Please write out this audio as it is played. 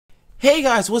Hey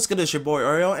guys, what's good? It's your boy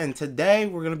Oreo, and today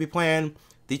we're gonna be playing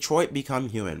Detroit Become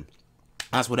Human.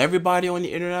 That's what everybody on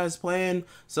the internet is playing,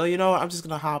 so you know what, I'm just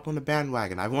gonna hop on the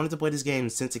bandwagon. I've wanted to play this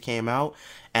game since it came out,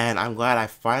 and I'm glad I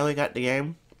finally got the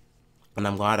game, and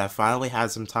I'm glad I finally had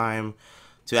some time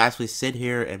to actually sit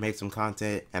here and make some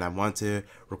content, and I want to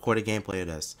record a gameplay of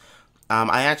this.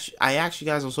 I asked you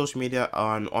guys on social media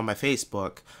on my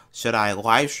Facebook, should I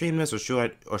live stream this or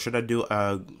should I do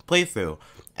a playthrough?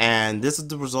 And this is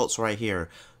the results right here.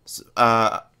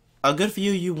 A good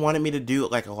few you wanted me to do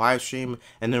like a live stream,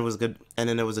 and there was a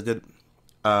good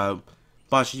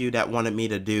bunch of you that wanted me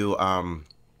to do a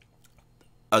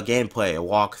gameplay, a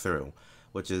walkthrough,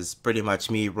 which is pretty much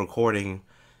me recording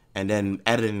and then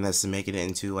editing this and making it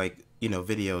into like, you know,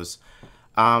 videos.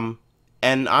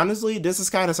 And honestly, this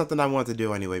is kind of something I want to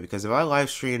do anyway, because if I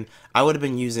live streamed, I would have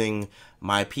been using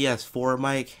my PS4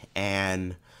 mic,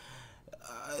 and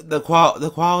the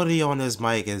quality on this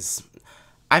mic is,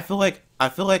 I feel like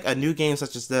a new game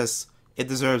such as this, it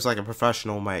deserves like a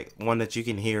professional mic, one that you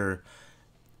can hear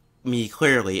me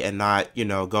clearly and not, you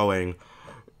know, going,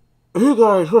 "Hey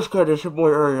guys, what's good? It's your boy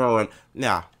Ariel," and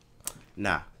nah.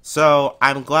 So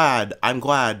I'm glad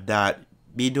that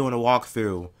me doing a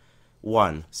walkthrough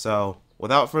won. So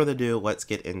without further ado, let's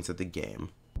get into the game.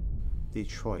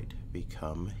 Detroit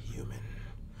Become Human.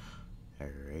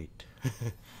 Alright.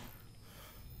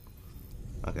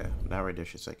 Okay, now right there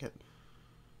should second.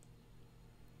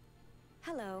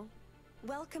 Hello.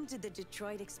 Welcome to the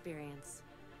Detroit Experience.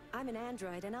 I'm an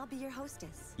android and I'll be your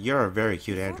hostess. You're a very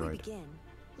cute Before android. we begin,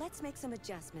 let's make some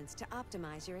adjustments to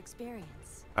optimize your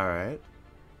experience. Alright.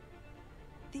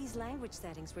 These language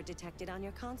settings were detected on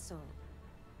your console.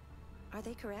 Are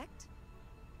they correct?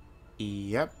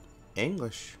 Yep.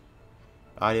 English.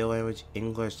 Audio language,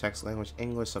 English, text language,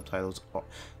 English, subtitles. Oh,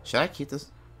 should I keep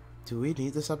this? Do we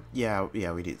need the sub? Yeah,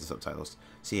 we need the subtitles.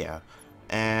 So yeah.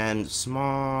 And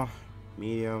small,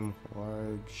 medium,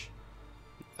 large.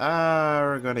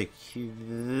 We're gonna keep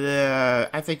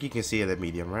I think you can see it at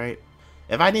medium, right?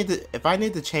 If I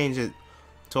need to change it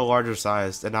to a larger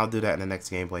size, then I'll do that in the next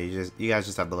gameplay. You guys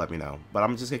just have to let me know. But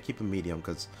I'm just gonna keep it medium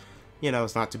because, you know,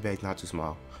 it's not too big, not too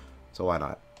small. So why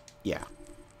not? Yeah.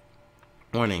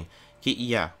 Warning.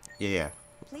 Yeah.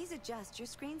 Please adjust your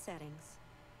screen settings.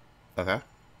 Okay.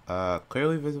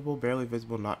 Clearly visible, barely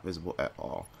visible, not visible at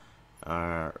all.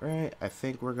 Alright, I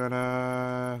think we're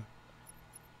gonna...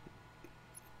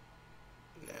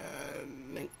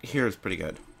 here's pretty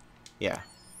good. Yeah.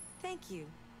 Thank you.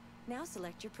 Now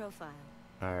select your profile.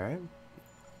 Alright.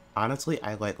 Honestly,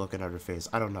 I like looking at her face.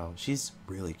 I don't know. She's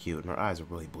really cute and her eyes are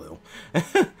really blue.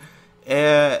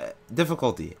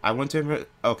 Difficulty. I want to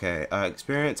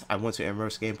experience. I want to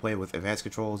immerse gameplay with advanced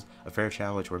controls. A fair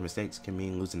challenge where mistakes can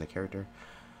mean losing the character.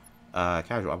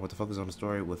 Casual. I want to focus on the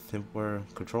story with simpler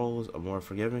controls. A more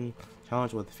forgiving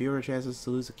challenge with fewer chances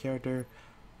to lose the character.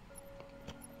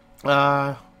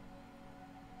 I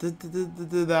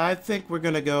think we're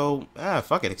gonna go.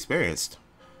 Fuck it. Experienced.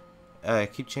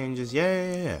 Keep changes.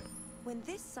 Yeah. When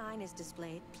this sign is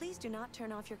displayed, please do not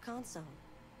turn off your console.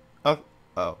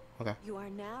 Oh, okay. You are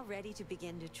now ready to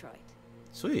begin Detroit.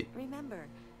 Sweet. Remember,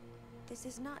 this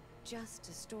is not just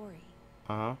a story.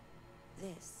 Uh-huh.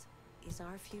 This is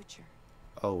our future.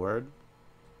 Oh, word.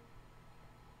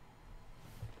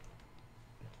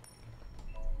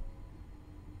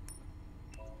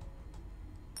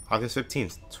 August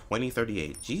 15th,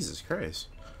 2038. Jesus Christ.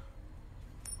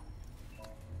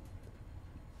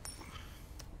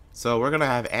 So we're gonna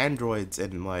have androids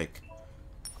in like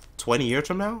 20 years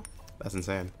from now? That's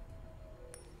insane.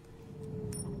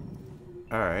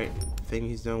 Alright. Thing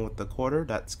he's doing with the quarter,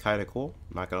 that's kinda cool.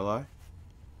 Not gonna lie.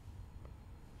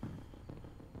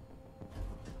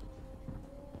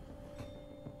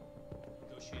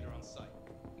 Negotiator on site.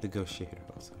 Negotiator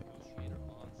on site. Negotiator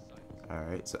on site.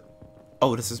 Alright, so...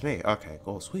 Oh, this is me. Okay,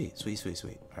 cool. Sweet.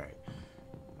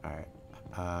 Alright.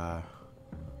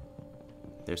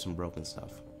 There's some broken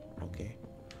stuff. Okay.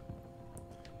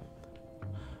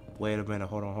 Wait a minute.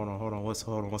 Hold on. What's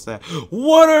that?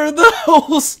 What are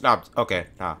those? Nah, okay.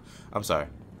 Nah. I'm sorry.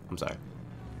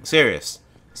 Serious.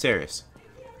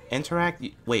 Interact.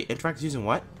 Wait, interact using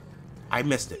what? I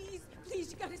missed it.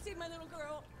 Please, you gotta save my little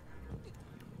girl.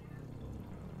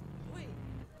 Wait.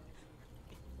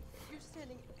 You're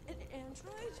sending an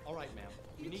android? All right, ma'am.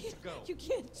 You need to go. You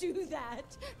can't do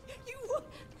that.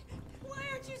 Why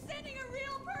aren't you sending a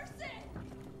real person?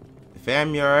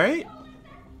 Fam, you alright?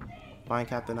 Find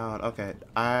Captain Allen. Okay,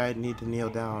 I need to kneel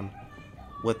down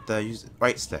with the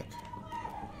right stick.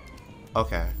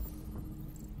 Okay.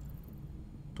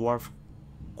 Dwarf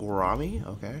Gorami?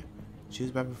 Okay. Choose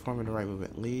by performing the right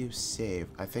movement. Leave, save.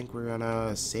 I think we're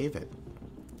gonna save it.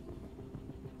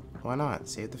 Why not?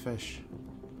 Save the fish.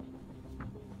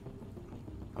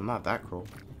 I'm not that cruel.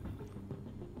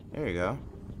 There you go.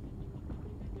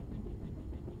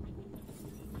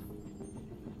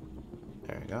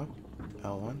 There you go.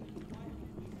 L1.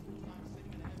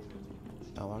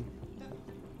 L1.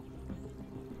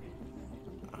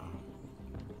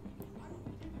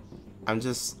 I'm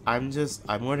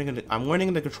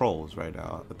learning the controls right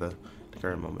now at the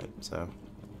current moment. So,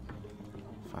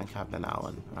 find Captain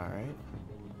Allen. All right.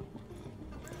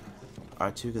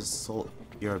 R2 consult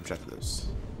your objectives.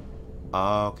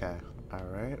 Okay. All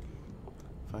right.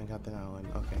 Find Captain Allen.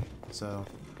 Okay. So,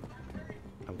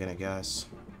 I'm gonna guess.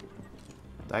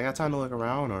 Do I got time to look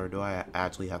around, or do I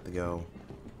actually have to go?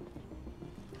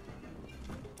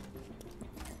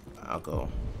 I'll go.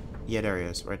 Yeah, there he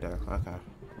is, right there. Okay.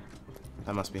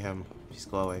 That must be him. He's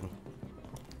glowing.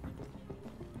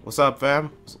 What's up,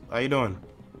 fam? How you doing?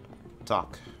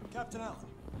 Talk. Captain Allen,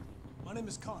 my name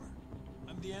is Connor.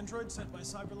 I'm the android sent by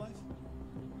CyberLife.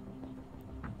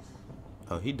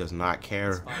 Oh, he does not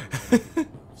care. It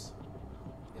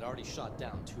already shot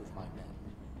down 2 of my men.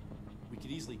 We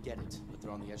could easily get it, but they're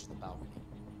on the edge of the balcony.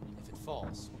 If it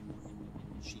falls,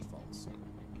 she falls.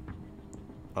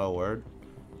 Oh, word.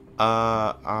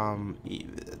 The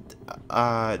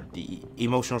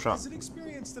emotional shock. Has it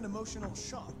experienced an emotional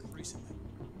shock recently?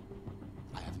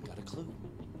 I haven't got a clue.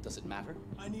 Does it matter?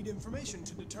 I need information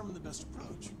to determine the best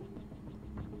approach.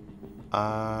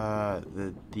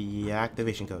 The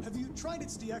activation code. Have you tried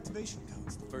its deactivation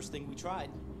codes? The first thing we tried.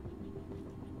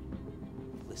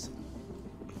 Listen,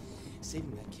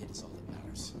 saving that kid is all that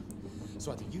matters.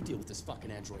 So either you deal with this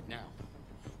fucking android now,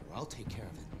 or I'll take care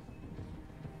of it.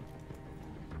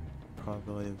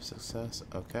 Probability of success.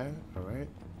 Okay, alright.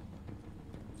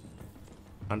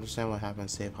 Understand what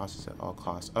happens, save hostage at all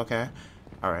costs. Okay.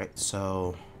 Alright,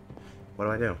 so what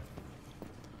do I do?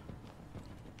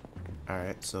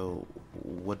 Alright, so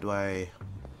what do I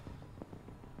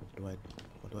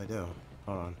do?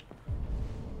 Hold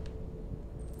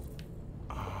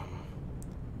on.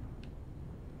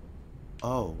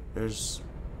 Oh, there's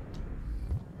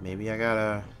maybe I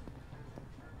gotta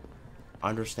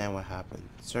understand what happened.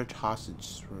 Search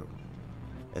hostage room.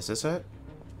 Is this it?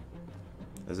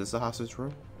 Is this the hostage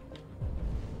room?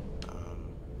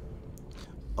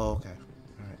 Oh, okay.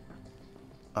 Alright.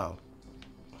 Oh.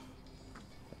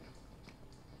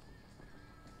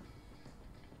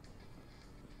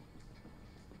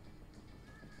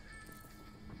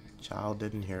 Child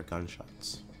didn't hear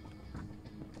gunshots.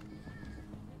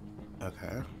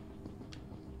 Okay.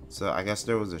 So I guess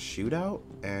there was a shootout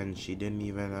and she didn't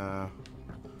even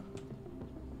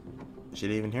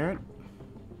hear it?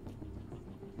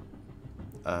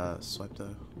 Swipe the...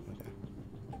 Okay.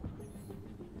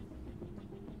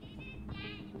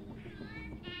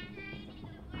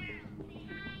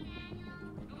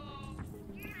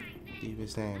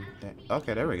 Deepest name.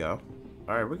 Okay, there we go.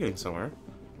 Alright, we're getting somewhere.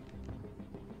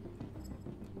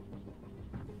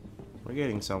 We're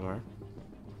getting somewhere.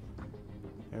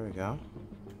 There we go.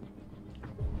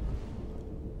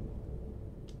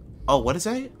 Oh, what is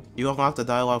that? You unlock the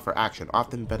dialogue for action,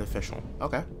 often beneficial.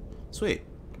 Okay, sweet.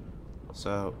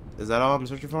 So, is that all I'm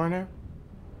searching for in there?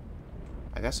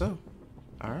 I guess so.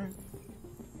 Alright.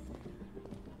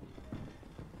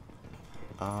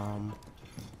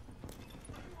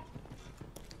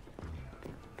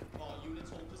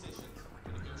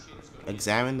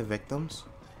 Examine the victims.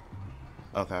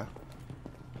 Okay.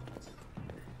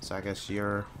 So I guess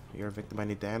you're a victim I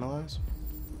need to analyze.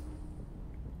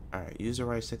 Alright, use the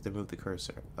right stick to move the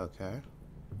cursor. Okay.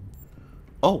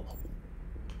 Oh!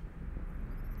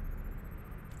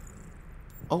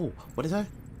 Oh, what is that?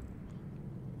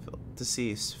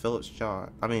 Deceased.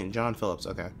 John Phillips.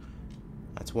 Okay.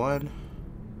 That's one.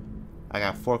 I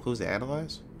got 4 clues to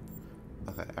analyze.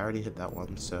 Okay, I already hit that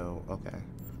one, so okay.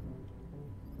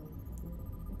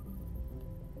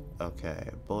 Okay,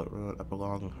 bullet wound up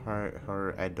along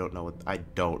her. I don't know what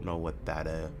that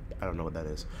is. I don't know what that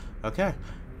is. Okay.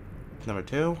 Number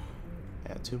 2. I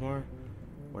got 2 more.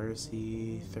 Where's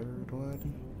the 3rd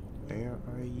one? Where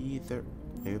are ye?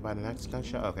 Maybe by the next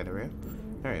gunshot. Okay, there we go.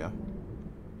 There we go.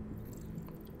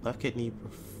 Left kidney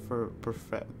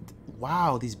perfect.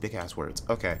 Wow, these big ass words.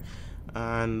 Okay,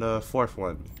 and the 4th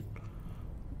one.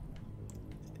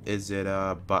 Is it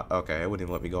but okay, it wouldn't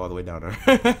even let me go all the way down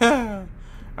there.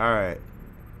 All right.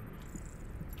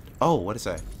 Oh, what did it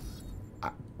say?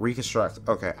 Reconstruct.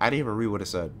 Okay, I didn't even read what it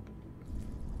said.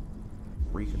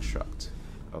 Reconstruct.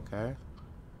 Okay.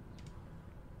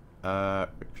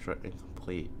 Reconstruct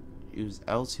incomplete. Use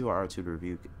L2 or R2 to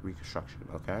review reconstruction.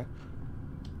 Okay.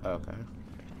 Okay.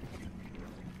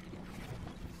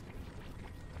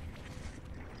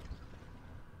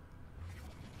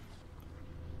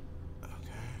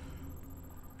 Okay.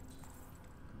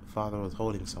 Father was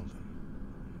holding something.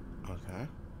 Okay.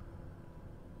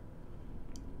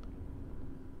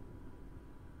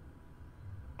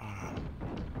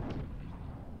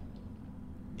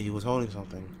 He was holding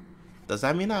something. Does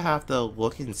that mean I have to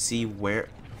look and see what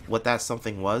that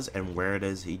something was and where it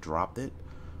is he dropped it?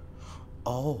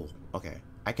 Oh, okay.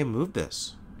 I can move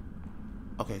this.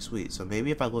 Okay, sweet. So maybe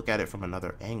if I look at it from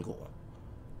another angle.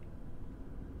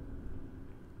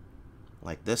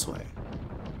 Like this way.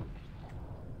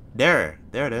 There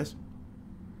it is.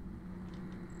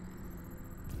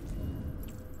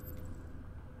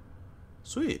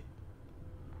 Sweet.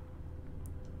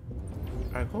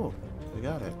 Alright, cool. We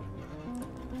got it.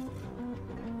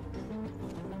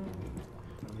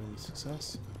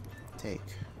 Success. Take.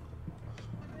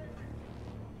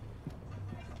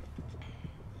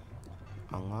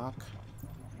 Unlock.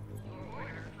 Your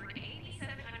order for an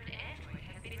 8700 Android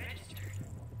has been registered.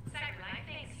 CyberLife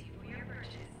thanks you for your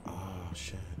purchase. Oh,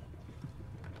 shit.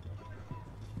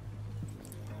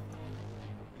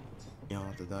 You don't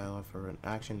have to dialogue for an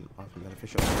action often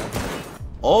beneficial.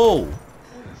 Oh!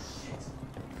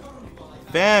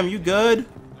 Fam, you good?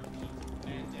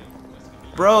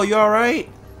 Bro, you alright?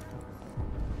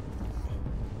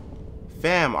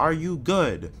 Fam, are you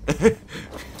good?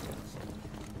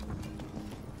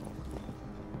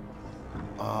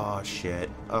 Oh, shit.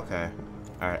 Okay.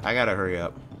 Alright, I gotta hurry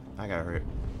up. I gotta hurry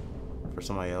up. For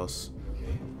somebody else.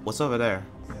 What's over there?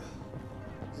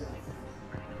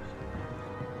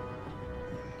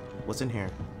 What's in here?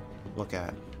 Look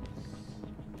at.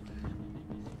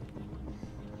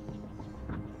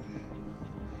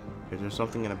 Is there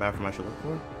something in the bathroom I should look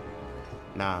for?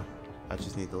 Nah. I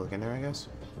just need to look in there, I guess.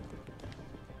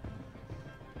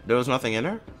 There was nothing in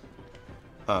there?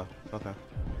 Oh, okay.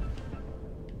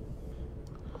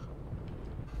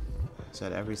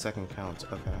 Said every second counts.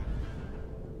 Okay.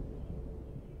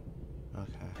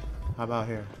 Okay. How about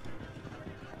here?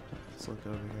 Let's look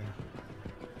over here.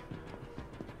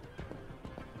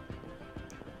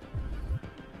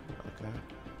 Okay.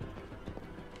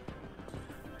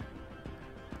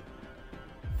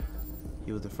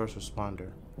 He was the first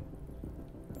responder.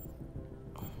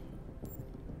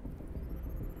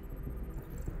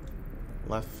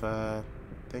 Left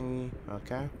thingy.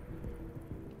 Okay.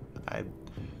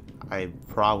 I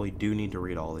probably do need to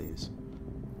read all these.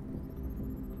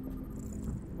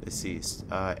 Deceased.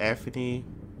 Anthony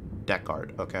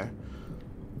Deckard. Okay.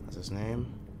 That's his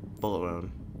name. Bullet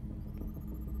wound.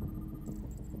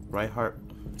 Right heart.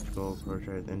 Go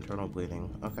portrait. Internal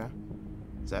bleeding. Okay.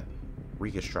 Is that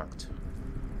reconstruct?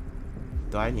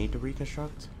 Do I need to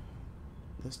reconstruct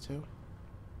this too?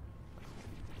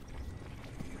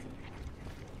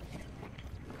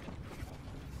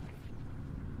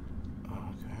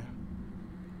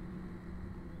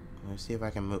 Let's see if I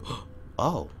can move.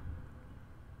 Oh.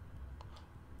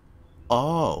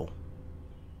 Oh.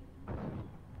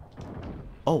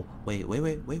 Oh, wait.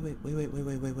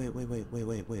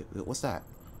 What's that?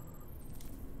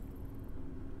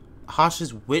 Hosh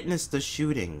has witnessed the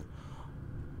shooting.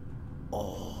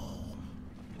 Oh.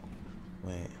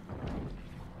 Wait.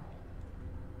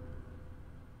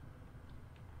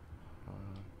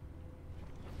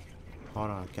 Hold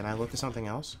on. Can I look at something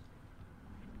else?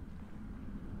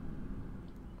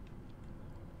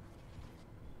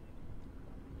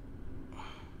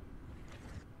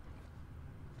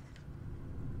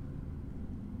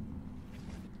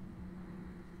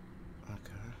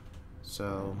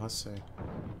 So, let's see.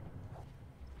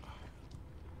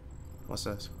 What's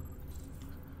this?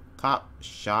 Cop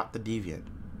shot the deviant.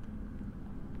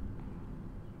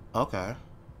 Okay.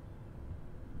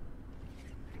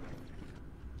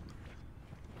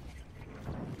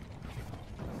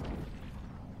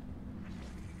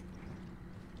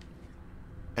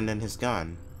 And then his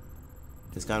gun.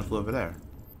 His gun flew over there.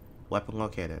 Weapon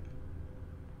located.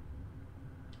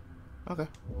 Okay.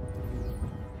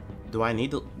 Do I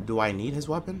need his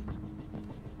weapon?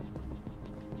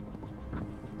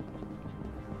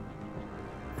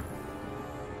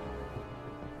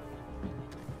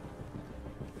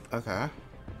 Okay.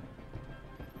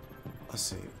 Let's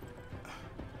see.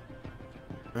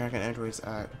 American Androids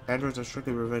Act. Androids are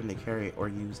strictly forbidden to carry or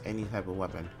use any type of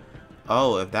weapon.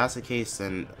 Oh, if that's the case,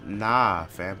 then nah,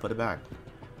 fam, put it back.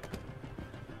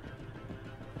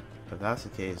 If that's the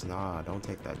case, nah, don't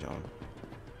take that, John.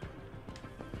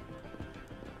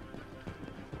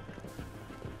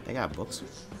 They got books. What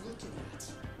are you looking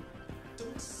at?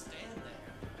 Don't stand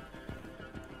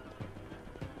there.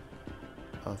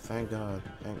 Oh, thank God.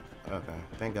 Okay.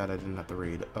 Thank God I didn't have to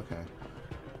read. Okay.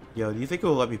 Yo, do you think it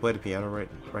will let me play the piano right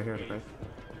here? Okay.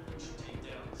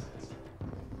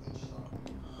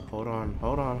 Hold on.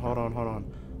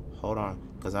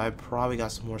 Because I probably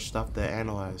got some more stuff to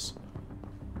analyze.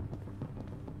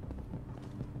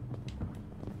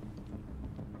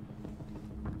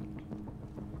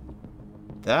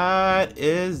 That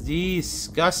is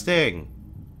disgusting.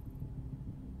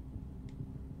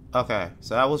 Okay,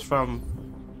 so that was from...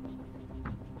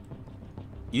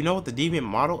 You know what the deviant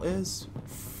model is?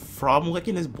 From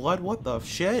licking his blood? What the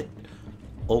shit?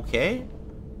 Okay.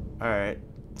 Alright.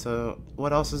 So,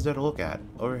 what else is there to look at?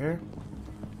 Over here?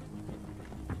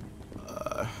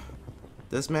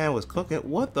 This man was cooking.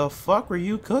 What the fuck were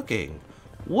you cooking?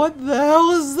 What the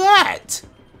hell is that?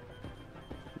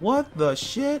 What the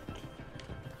shit?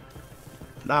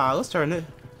 Nah, let's turn it.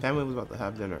 Family was about to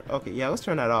have dinner. Okay, yeah, let's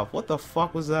turn that off. What the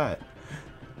fuck was that?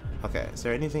 Okay, is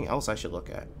there anything else I should look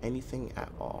at? Anything at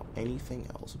all? Anything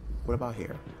else? What about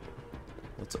here?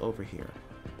 What's over here?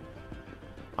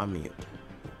 Unmute.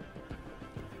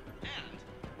 And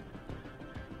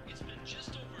it's been just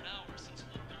over an hour since a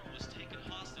little girl was taken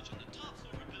hostage on the top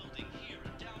floor of a building here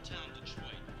in downtown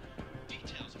Detroit.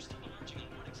 Details are still emerging on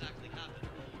what exactly happened,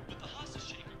 but the hostage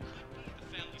taker could be the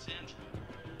family's android.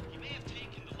 He may have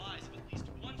taken the lives of at least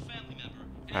one family member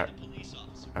and a police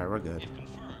officer. Alright, we're good. If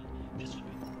confirmed, this would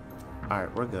be... Alright,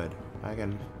 we're good. I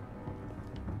can...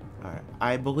 Alright.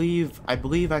 I believe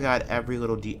I got every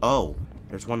little Oh!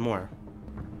 There's one more.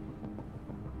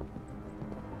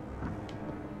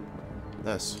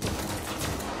 This.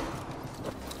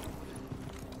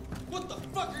 What the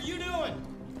fuck are you doing?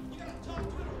 You gotta talk to it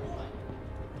or what?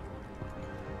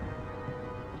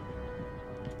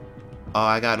 Oh,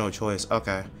 I got no choice.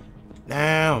 Okay.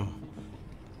 Damn.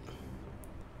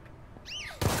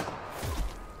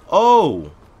 Oh!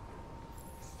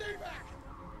 Stay back!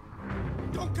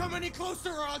 Don't come any closer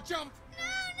or I'll jump!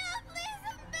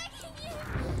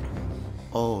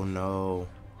 Oh no.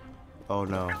 Oh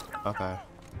no. Okay.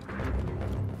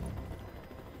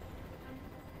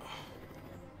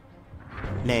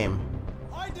 Name.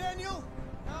 Hi, Daniel.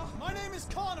 My name is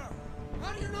Connor.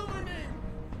 How do you know my name?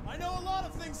 I know a lot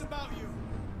of things about you.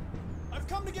 I've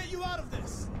come to get you out of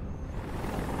this.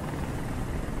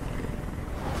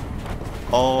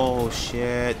 Oh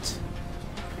shit.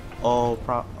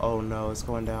 Oh no, it's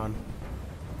going down.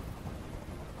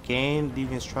 Gain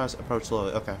deviant's trust, approach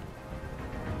slowly. Okay.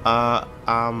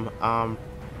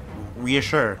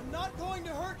 Reassure. I'm not going to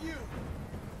hurt you.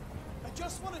 I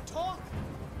just want to talk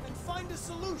and find a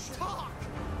solution. Talk!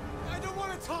 I don't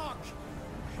want to talk.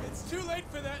 It's too late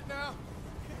for that now.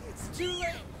 It's too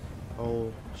late.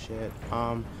 Oh shit.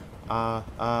 Emma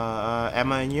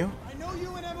and you? I know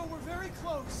you and Emma were very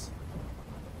close.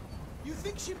 You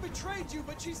think she betrayed you,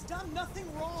 but she's done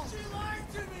nothing wrong. She lied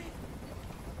to me.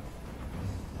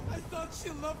 I thought she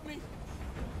loved me.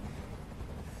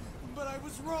 But I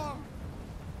was wrong.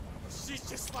 She's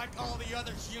just like all the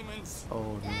other humans.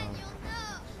 Oh no.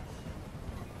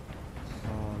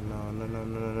 Oh no.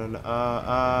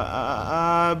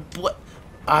 What?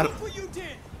 Look what you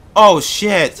did. Oh I was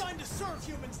shit. designed to serve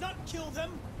humans, not kill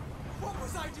them. What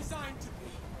was I designed to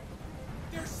be?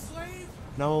 Their slave?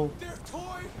 No. Their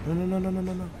toy? No. I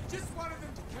just wanted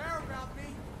them to care about me.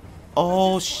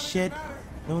 Oh I just shit.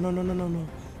 wanted to matter. No.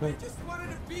 I Wait. just wanted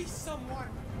to be someone.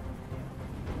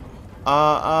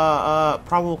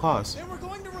 Probable cause. They were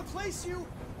going to replace you,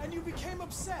 and you became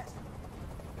upset.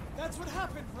 That's what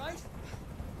happened, right?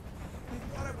 I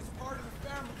thought I was part of the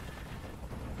family.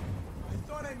 I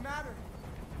thought I mattered.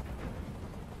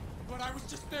 But I was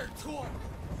just their toy.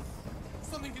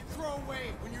 Something to throw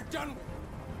away when you're done with it.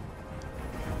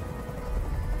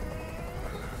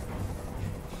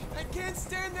 I can't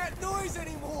stand that noise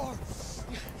anymore.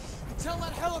 Tell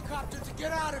that helicopter to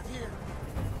get out of here.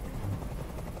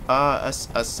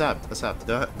 Accept.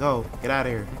 Go. Get out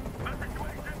of here.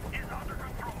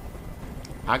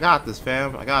 I got this,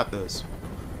 fam. I got this.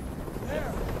 There. I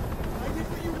did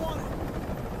what you wanted.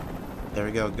 There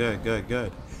we go.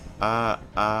 Good.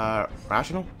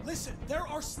 Rational? Listen, there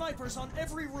are snipers on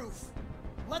every roof.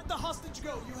 Let the hostage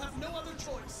go. You have no other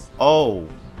choice. Oh.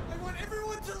 I want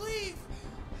everyone to leave.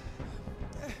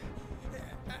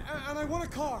 And I want a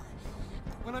car.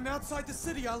 When I'm outside the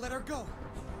city, I'll let her go.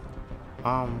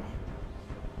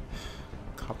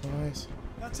 Compromise?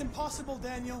 That's impossible,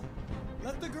 Daniel.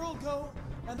 Let the girl go,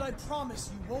 and I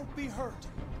promise you won't be hurt.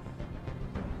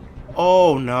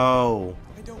 Oh no.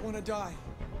 I don't want to die.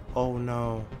 Oh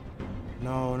no.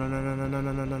 No. We're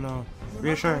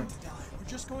Reassure. not going to die. We're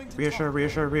just going to Reassure. talk.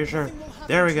 Reassure. Nothing will happen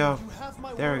There we to you. go. You have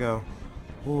my There we word.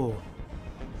 go. Ooh.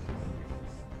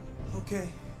 Okay.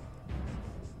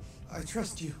 I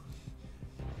trust you.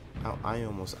 I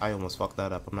almost fucked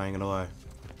that up. I'm not even gonna lie.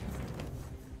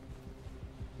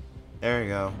 There we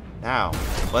go. Now,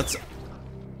 let's.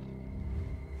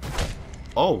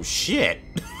 Oh shit!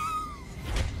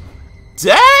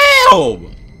 Damn!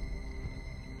 You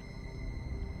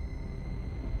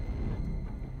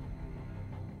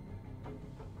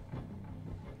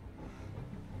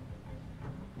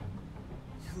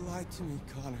lied to me,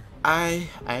 Connor.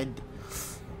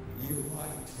 You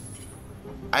lied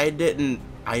to me.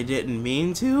 I didn't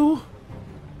mean to.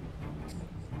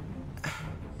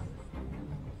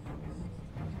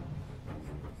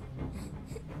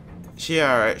 She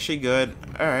alright, she good.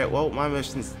 Alright, well, my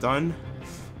mission's done.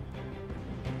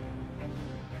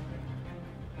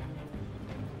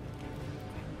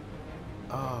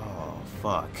 Oh,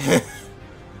 fuck.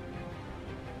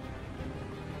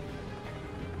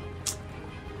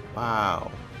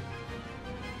 Wow.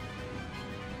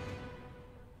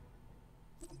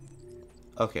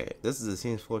 Okay, this is the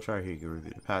scene's flowchart. Here you can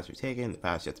review the paths you've taken, the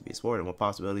paths yet to be explored, and what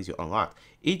possibilities you unlock.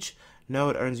 Each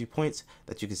node earns you points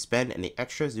that you can spend, and the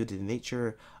extras due to the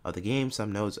nature of the game.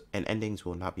 Some nodes and endings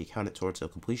will not be counted towards the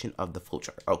completion of the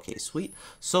flowchart. Okay, sweet.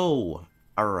 So,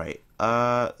 alright.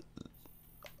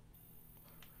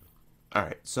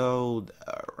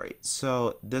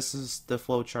 So this is the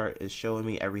flowchart is showing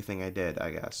me everything I did,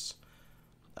 I guess.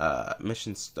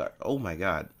 Mission start. Oh my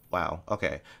god. Wow.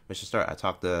 Okay. Mission start. I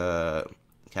talked to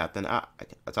Captain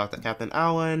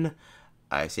Allen.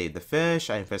 I saved the fish.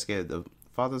 I investigated the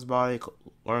father's body.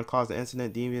 Lauren caused the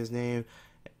incident. Deviant's name.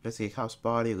 Investigate cop's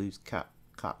body. Leaves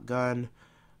cop gun.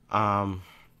 I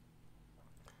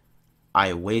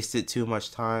wasted too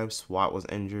much time. SWAT was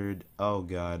injured. Oh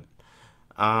god.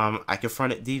 I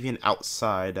confronted Deviant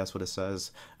outside. That's what it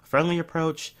says. Friendly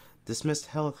approach. Dismissed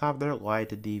helicopter. Lied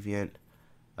to Deviant.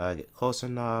 Get closer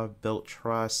now. Built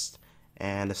trust.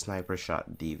 And the sniper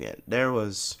shot Deviant. There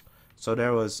was.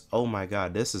 Oh my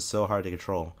god. This is so hard to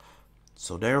control.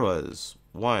 So there was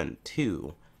 1,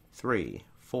 2, 3,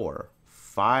 4,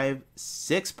 5,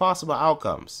 6 possible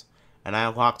outcomes. And I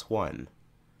unlocked 1.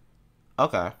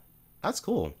 Okay. That's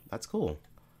cool. That's cool.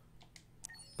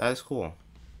 That is cool.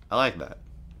 I like that.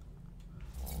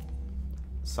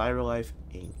 CyberLife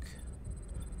Inc.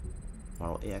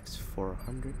 Model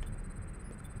AX400.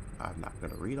 I'm not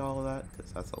going to read all of that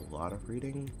because that's a lot of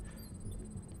reading.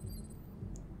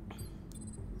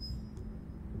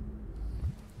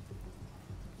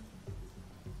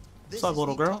 What's up,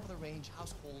 little girl?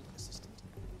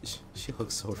 She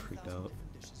looks so freaked out.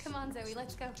 Come on, Zoe,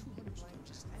 let's go.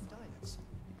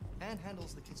 And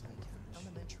handles the kids' home care,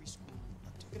 elementary school.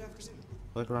 Good afternoon.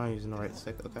 Look around using the right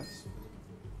stick, okay?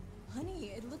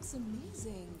 Honey, it looks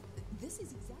amazing. This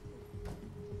is exactly.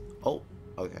 Oh,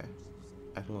 okay.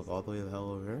 I can look all the way the hell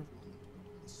over here.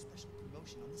 Special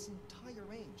promotion on this entire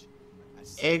range.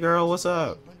 Hey girl, what's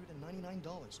up?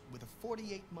 $199 with a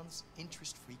 48 months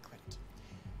interest-free credit.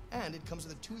 And it comes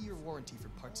with a 2-year warranty for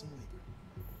parts and labor.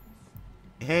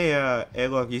 Hey, hey,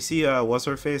 look, you see, what's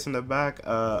her face in the back?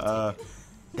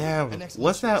 Damn,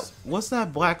 what's that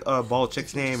black, bald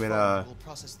chick's name? And,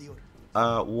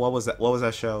 what was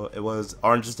that show? It was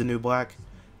Orange is the New Black.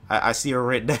 I see her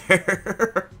right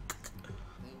there.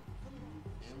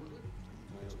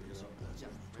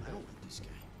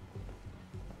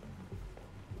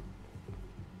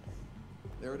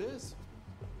 There it is.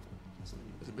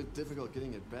 It's a bit difficult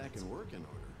getting it back in working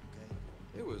order. Okay.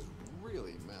 It was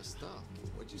really messed up.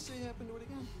 What'd you say happened to it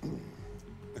again?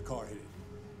 The car hit it.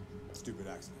 Stupid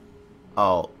accident.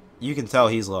 Oh, you can tell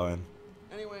he's lying.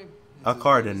 Anyway, A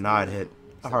car did not hit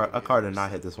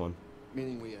this one.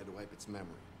 Meaning we had to wipe its memory.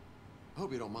 I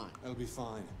hope you don't mind. That'll be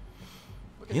fine.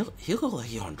 Okay. He look like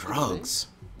he on drugs.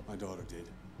 My daughter did.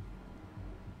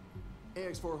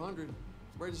 AX400,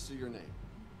 register your name.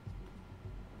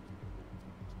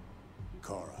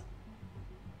 Kara.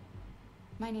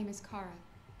 My name is Kara.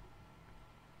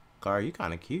 Kara, you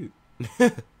kind of cute.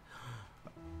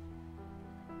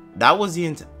 That was the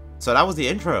intro.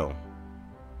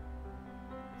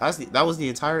 That was the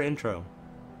entire intro.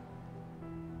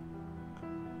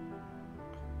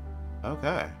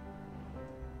 Okay.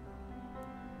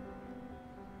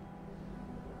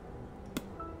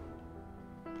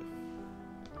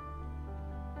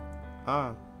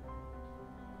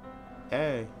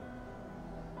 Hey.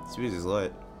 This music's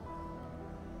lit.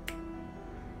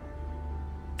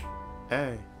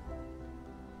 Hey.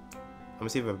 I'm gonna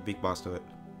see if I have a big boss to it.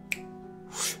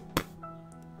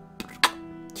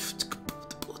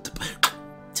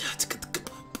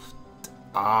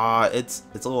 It's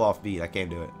a little offbeat. I can't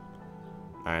do it.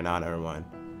 Alright, now never mind.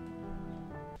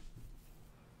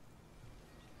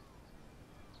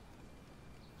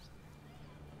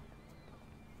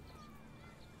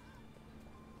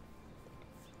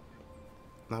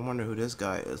 I wonder who this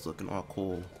guy is looking all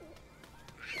cool.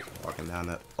 Walking down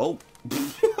that. Oh!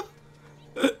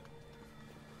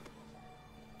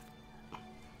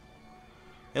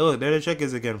 Hey, look, there the chick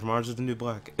is again from Orange is the New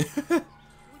Black. Would you like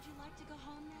to go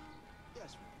home now?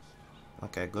 Yes,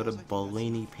 Okay, go to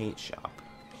Bellini Paint Shop.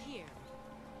 Here,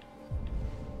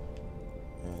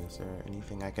 Is there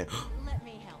anything I can. let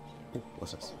me help you. Ooh,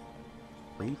 what's this?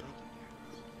 Read?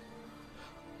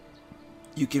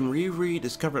 You can reread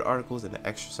discovered articles in the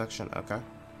extra section. Okay.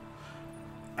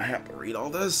 I have to read all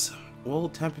this.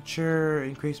 World temperature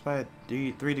increased by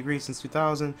 3 degrees since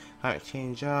 2000. Climate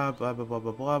change up. Blah blah blah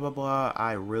blah blah blah blah.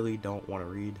 I really don't want to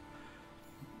read.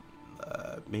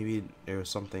 Maybe there's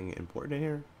something important in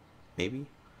here. Maybe.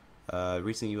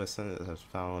 Recent U.S. Senate has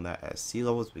found that as sea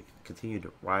levels continue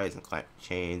to rise and climate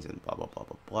change and blah blah blah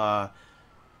blah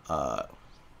blah.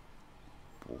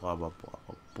 Blah blah blah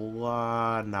blah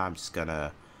blah. Nah, I'm just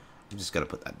gonna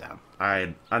put that down.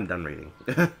 Alright, I'm done reading.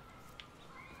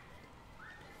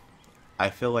 I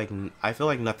feel like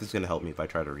nothing's gonna help me if I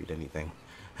try to read anything.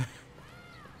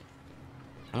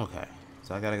 Okay,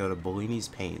 so I gotta go to Bellini's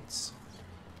Paints,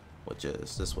 which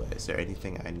is this way. Is there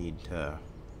anything I need to?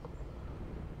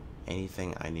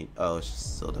 Anything I need? Oh, it's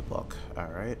just still the book. All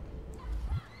right.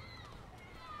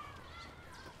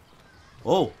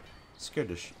 Oh, scared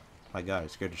the my God,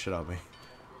 it scared the shit out of me.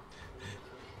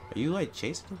 Are you like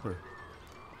chasing him or?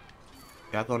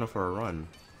 Y'all going for a run?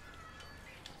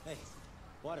 Hey,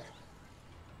 water.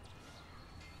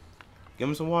 Give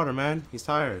him some water, man. He's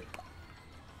tired.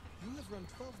 You have run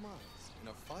 12 miles and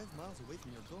are 5 miles away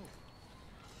from your goal.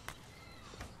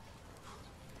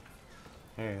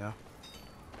 There you go.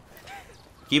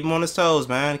 Keep him on his toes,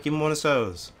 man. Keep him on his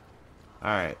toes.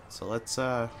 Alright, so let's, Is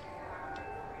there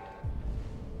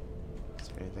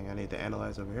anything I need to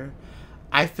analyze over here?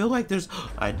 I feel like there's...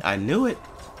 I knew it.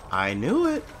 I knew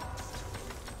it.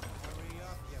 Hurry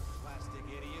up, you plastic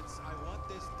idiots. I want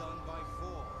this done by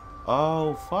 4.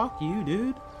 Oh, fuck you,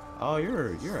 dude. Oh,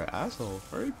 you're an asshole.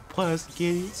 Right? Plastic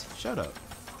idiots. Shut up.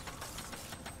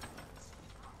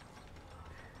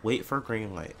 Wait for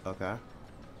green light. Okay.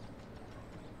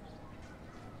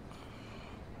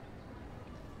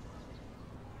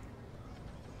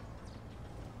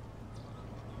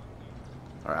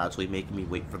 Are actually making me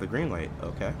wait for the green light.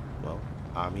 Okay. Well,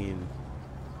 I mean,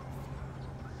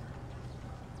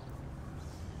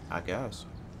 I guess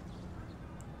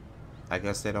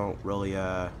they don't really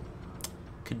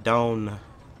condone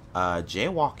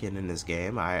jaywalking in this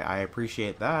game. I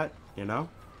appreciate that, you know.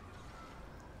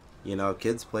 You know,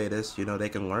 kids play this, you know, they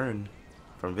can learn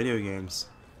from video games.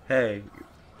 Hey,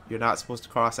 you're not supposed to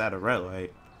cross at a red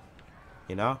light,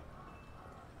 you know.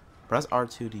 Press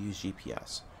R2 to use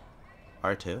GPS.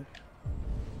 R2?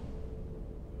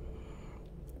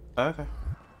 Okay.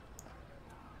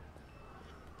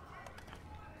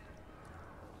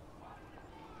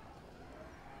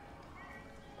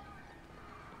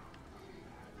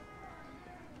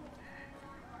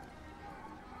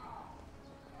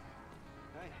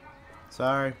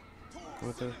 Sorry.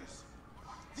 What the?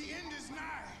 The end is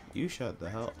nigh. You shut the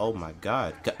hell. Oh my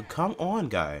God. Come on,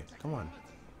 guy. Come on.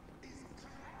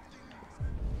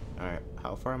 Alright.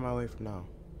 How far am I away from now?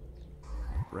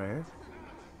 Rare?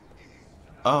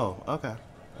 Oh, okay.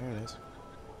 There it is.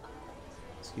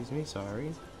 Excuse me.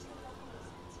 Sorry.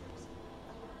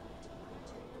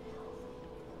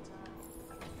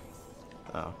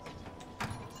 Oh.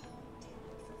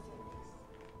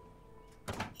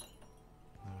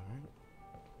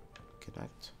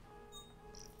 Connect.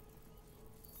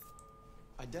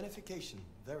 Identification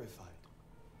verified.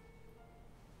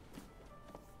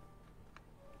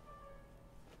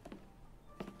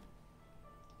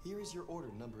 Here is your order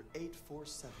number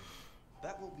 847.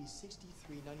 That will be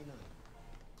 $63.99.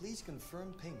 Please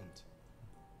confirm payment.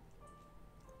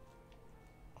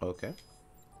 Okay.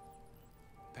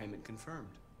 Payment confirmed.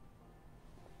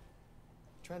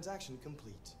 Transaction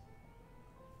complete.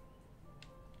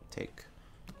 Take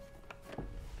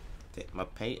my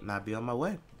paint and I'll be on my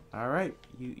way. All right.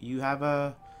 You have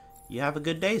a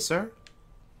good day, sir.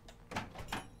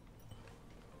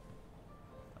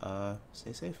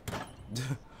 Stay safe.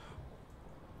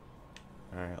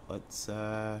 All right, let's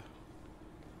R1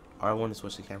 to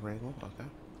switch the camera angle. Okay.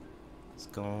 Let's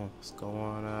go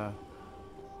on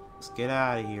let's get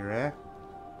out of here, eh?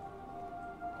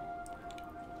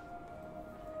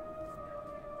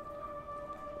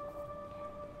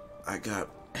 I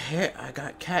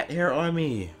got cat hair on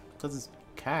me because it's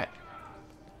cat.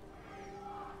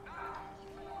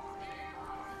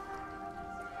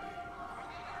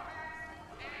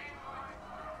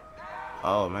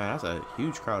 Oh man, that's a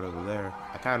huge crowd over there.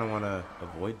 I kind of want to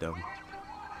avoid them.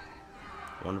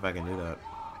 I wonder if I can do that.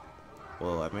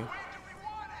 Will it let me?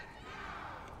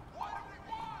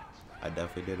 I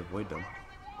definitely did avoid them.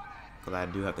 Because I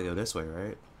do have to go this way,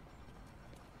 right?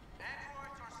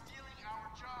 Androids are stealing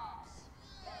our jobs.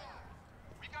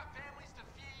 We got families to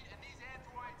feed, and these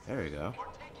androids There we go. are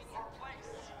taking our place.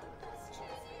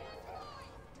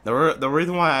 The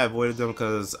reason why I avoided them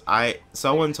because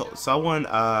someone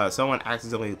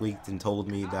accidentally leaked and told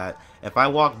me that if I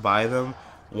walk by them,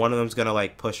 one of them's gonna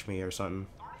like push me or something.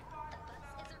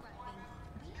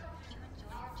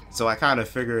 So I kind of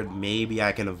figured maybe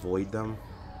I can avoid them.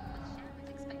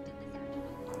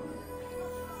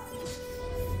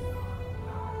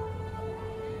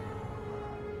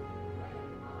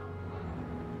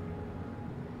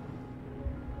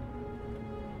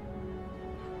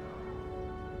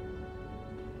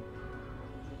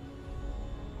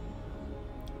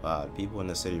 People in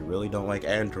the city really don't like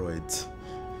androids.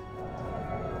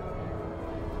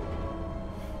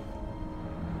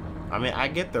 I mean, I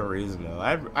get the reason though.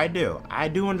 I do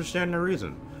understand the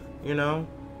reason. You know,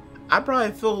 I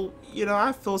probably feel, you know,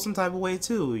 I feel some type of way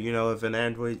too. You know, if an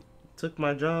android took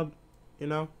my job, you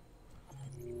know.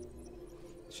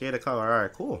 Shade of color. All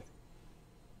right, cool.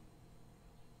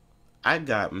 I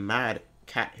got mad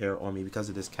cat hair on me because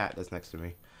of this cat that's next to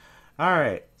me. All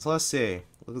right, so let's see.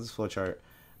 Look at this flowchart.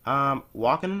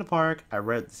 Walking in the park, I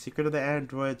read The Secret of the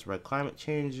Androids, read Climate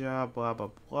Change, blah,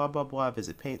 blah, blah, blah, blah,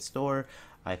 visit paint store,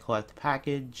 I collect the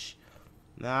package,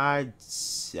 I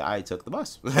took the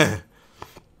bus.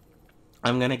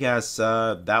 I'm gonna guess,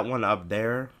 that one up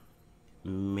there,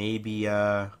 maybe,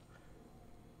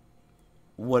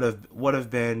 would have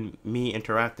been me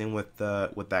interacting with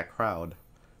that crowd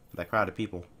of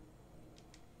people.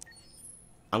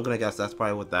 I'm gonna guess that's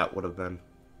probably what that would have been.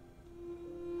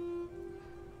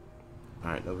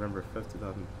 Alright, November 5th,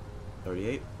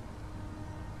 2038.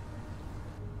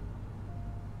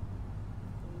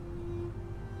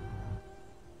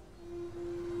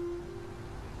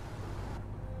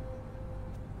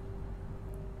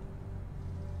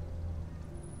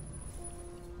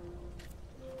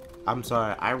 I'm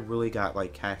sorry, I really got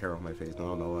like cat hair on my face. I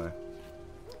don't know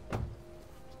why.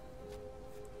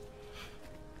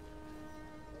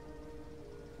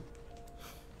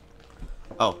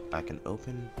 Oh, I can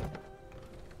open.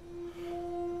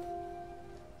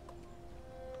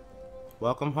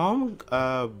 Welcome home.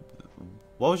 What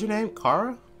was your name?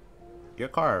 Kara? You're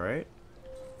Kara, right?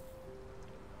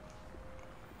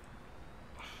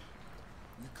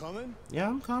 You coming? Yeah,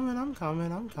 I'm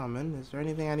coming. Is there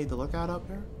anything I need to look out up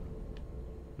here?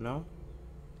 No?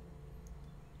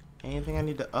 Anything I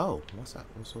need to... Oh, what's that?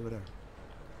 What's over there?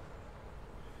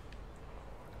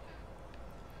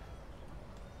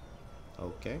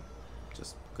 Okay.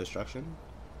 Just construction.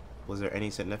 Was there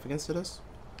any significance to this?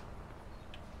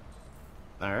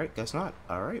 Alright, guess not.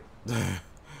 Alright.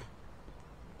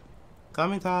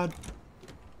 Coming, Todd.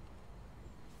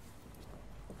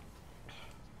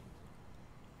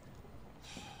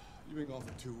 You've been gone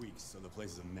for 2 weeks, so the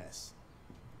place is a mess.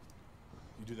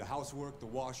 You do the housework, the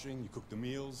washing, you cook the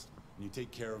meals, and you take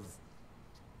care of...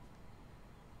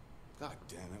 God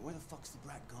damn it, where the fuck's the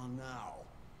brat gone now?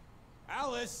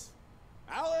 Alice!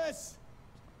 Alice!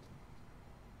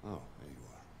 Oh, there you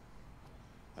are.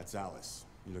 That's Alice.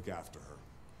 You look after her.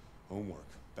 Homework,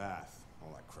 bath,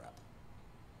 all that crap.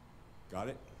 Got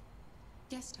it?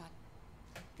 Yes, Todd.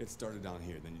 Get started down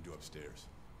here, then you do upstairs.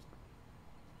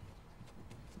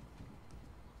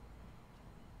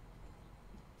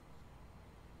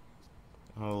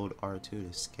 Hold R2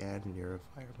 to scan your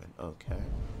environment. Okay.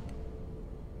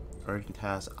 Urgent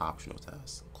task, optional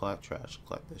task. Collect trash,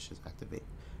 collect dishes, activate.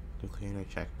 Clean or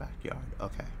check backyard.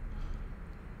 Okay.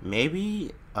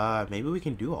 Maybe we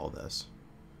can do all this.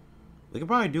 We can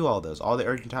probably do all this, all the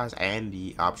urgent tasks and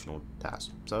the optional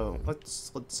tasks. So let's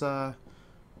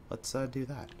do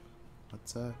that.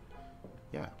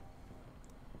 Yeah.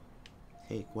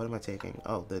 Take, what am I taking?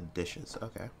 Oh, the dishes.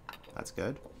 Okay, that's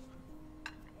good.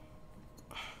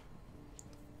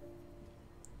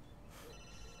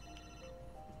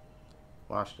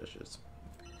 Wash dishes.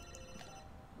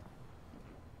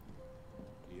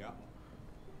 Yeah.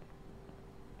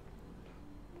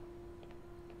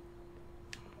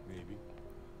 Maybe.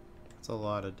 That's a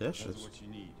lot of dishes. That's what you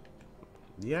need.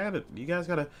 Yeah, you guys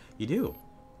gotta. You do.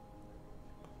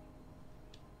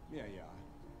 Yeah, yeah.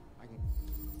 I can.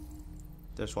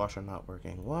 Dishwasher not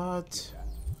working. What?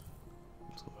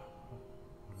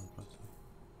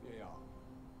 Yeah, yeah.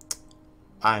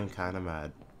 I'm kind of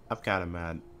mad.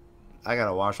 I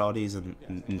gotta wash all these and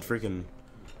freaking.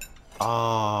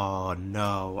 Oh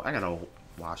no! I gotta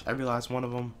wash every last one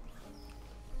of them.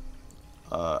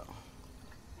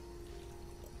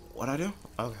 What'd I do?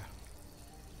 Okay.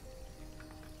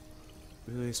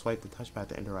 Really swipe the touchpad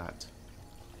to interact.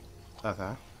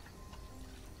 Okay.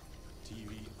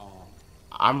 TV on.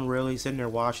 I'm really sitting there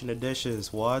washing the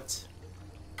dishes. What?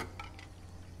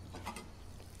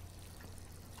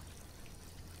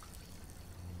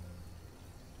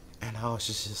 And I was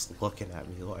just looking at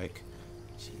me like,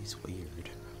 she's weird.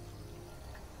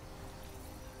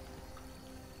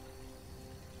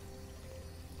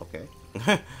 Okay.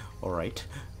 Alright.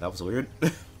 That was weird.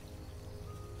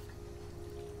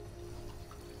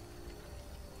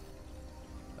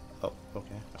 Oh,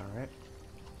 okay. Alright.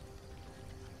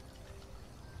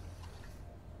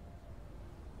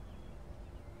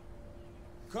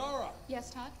 Kara,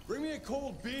 Yes, Todd? bring me a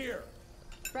cold beer.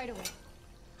 Right away.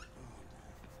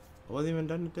 I wasn't even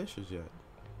done the dishes yet.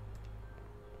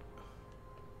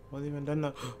 Wasn't even done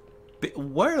the...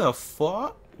 Where the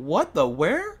fuck? What the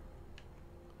where?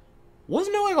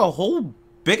 Wasn't there like a whole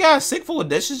big ass sink full of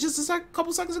dishes just a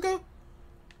couple seconds ago?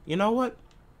 You know what?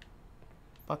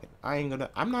 Fuck it. I'm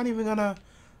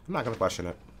not gonna question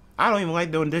it. I don't even like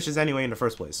doing dishes anyway in the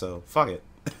first place, so fuck it.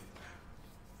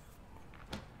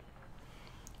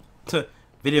 To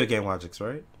video game logics,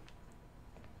 right?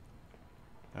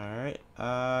 Alright,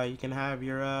 you can have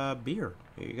your beer.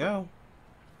 Here you go.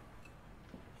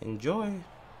 Enjoy.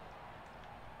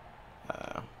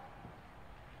 Oh.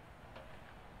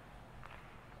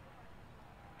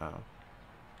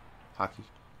 Hockey.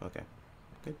 Okay.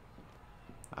 Good.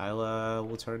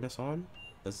 We'll turn this on.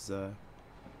 This is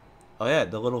oh yeah,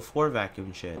 the little floor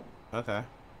vacuum shit. Okay.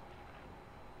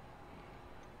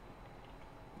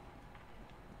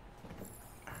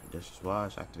 Alright, dishes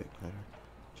wash, activate cleaner.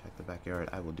 Check the backyard.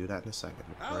 I will do that in a second.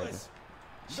 Alice,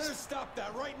 you better stop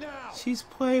that right now. She's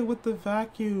playing with the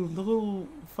vacuum, the little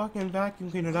fucking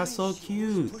vacuum cleaner. That's so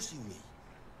cute. Pushing me.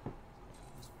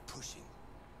 Pushing.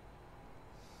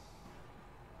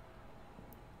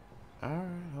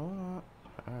 Alright, hold on.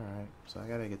 Alright, so I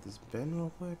gotta get this bin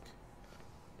real quick.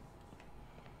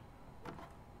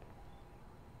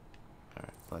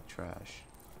 Alright, collect trash.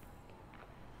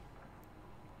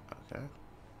 Okay.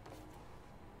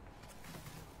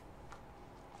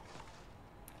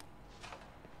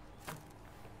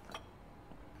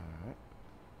 Alright.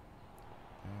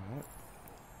 Alright.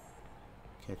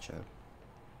 Kitchen.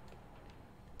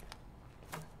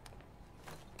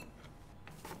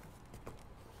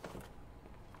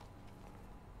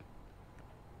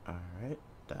 Alright,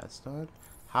 that's done.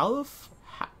 How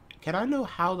can I know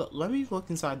how the... Let me look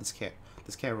inside this can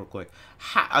real quick.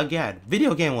 Again,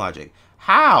 video game logic.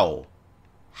 How?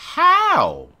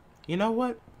 You know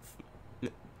what?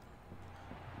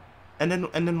 And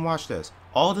then watch this.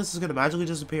 All this is gonna magically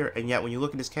disappear, and yet when you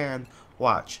look at this can,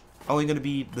 watch. Only gonna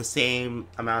be the same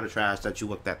amount of trash that you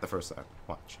looked at the first time.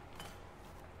 Watch.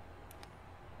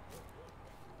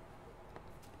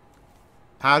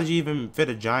 How did you even fit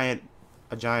a giant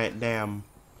damn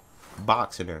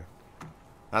box in there?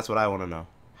 That's what I want to know.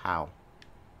 How?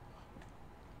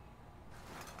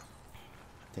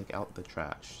 Take out the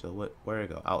trash. So where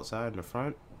to go? Outside in the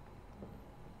front?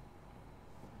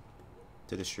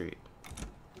 To the street.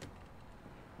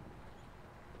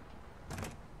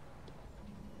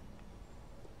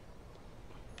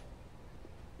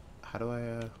 How do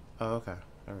I, oh, okay.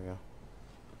 There we go.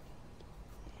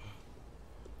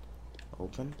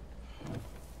 Open.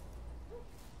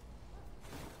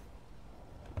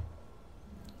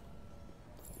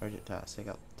 Urgent task.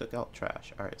 Took out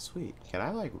trash. Alright, sweet. Can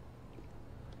I, like...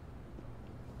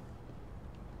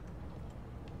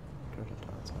 Urgent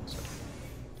task.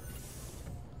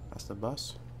 That's the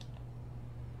bus.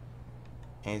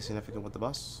 Anything significant with the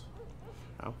bus?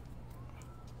 No.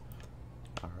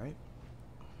 Alright.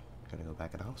 Gonna go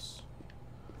back in the house.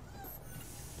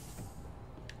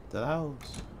 To the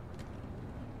house.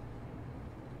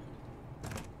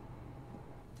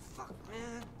 Fuck,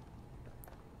 man.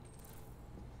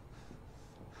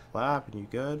 What happened? You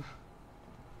good?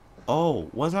 Oh,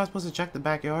 wasn't I supposed to check the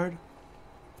backyard?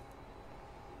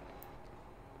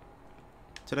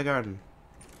 To the garden.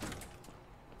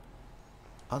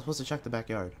 I was supposed to check the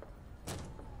backyard.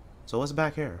 So what's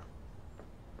back here?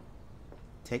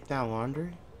 Take down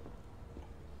laundry?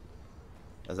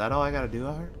 Is that all I gotta do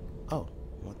out here? Oh,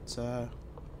 what's alright,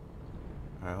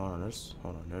 hold on,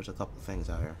 there's a couple things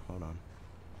out here. Hold on.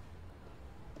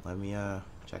 Let me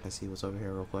check and see what's over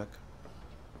here real quick.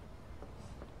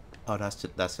 Oh, that's to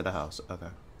the house. Okay.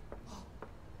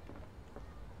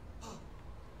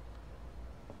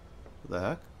 What the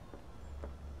heck?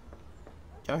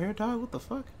 Y'all hear Todd? What the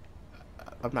fuck?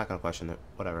 I'm not gonna question it.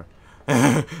 Whatever.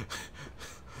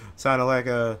 Sounded like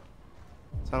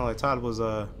Todd was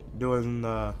doing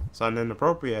something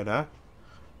inappropriate, huh?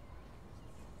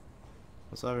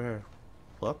 What's over here?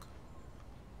 Look.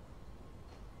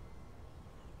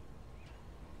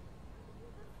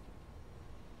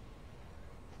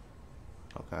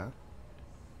 Okay.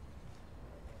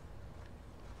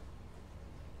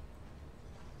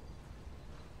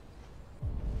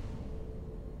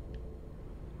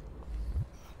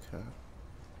 Okay.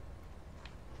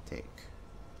 Take.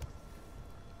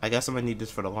 I guess I'm gonna need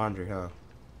this for the laundry, huh?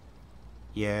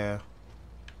 Yeah.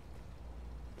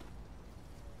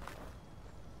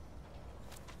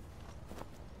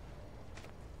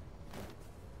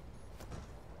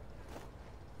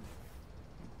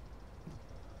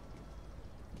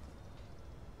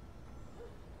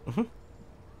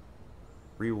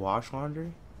 Rewash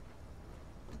laundry?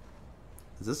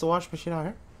 Is this the wash machine out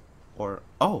here? Or,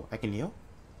 oh, I can kneel?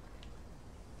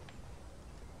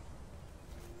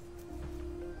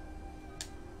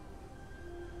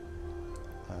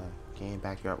 Game,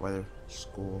 backyard weather,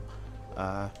 school,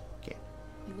 okay.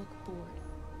 You look bored.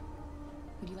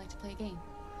 Would you like to play a game?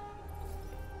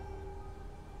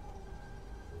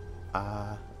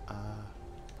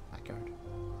 Backyard.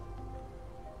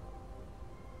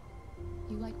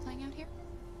 You like playing out here?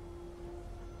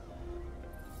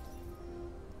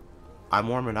 I'm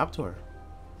warming up to her.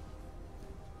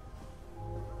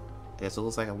 I guess it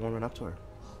looks like I'm warming up to her.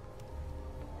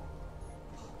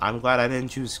 I'm glad I didn't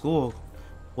choose school.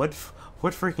 What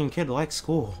freaking kid likes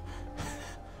school?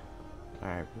 All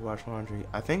right, we watch laundry.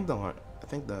 I think the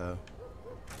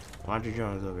laundry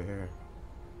joint is over here.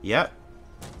 Yep,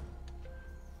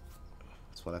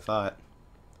 that's what I thought.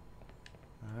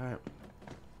 All right.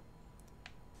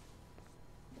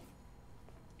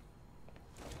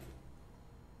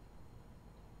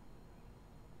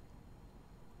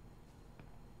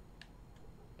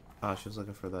 Oh, she was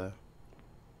looking for the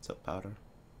soap powder.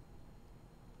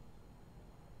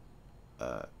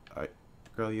 Alright.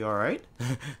 Girl, you alright?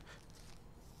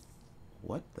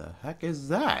 What the heck is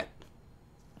that?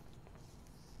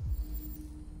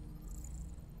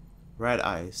 Red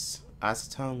ice.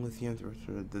 Acetone, lithium.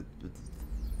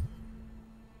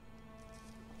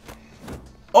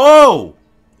 Oh!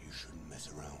 You shouldn't mess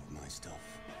around with my stuff.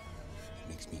 It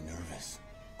makes me nervous.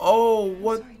 Oh,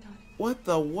 what? Sorry, Todd.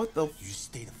 What the? You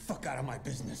stay the fuck out of my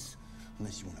business.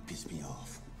 Unless you want to piss me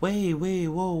off. Wait, whoa.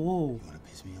 You want to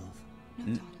piss me off?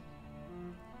 No, Todd.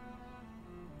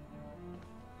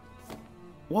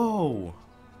 Whoa.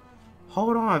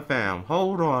 Hold on, fam.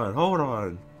 Hold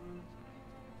on.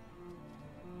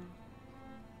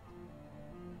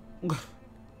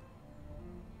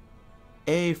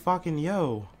 Hey, fucking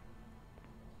yo.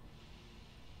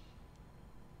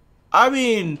 I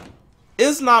mean,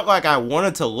 it's not like I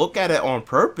wanted to look at it on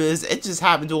purpose. It just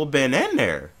happened to have been in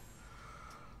there.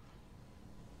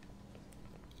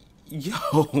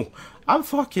 Yo, I'm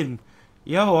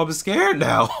scared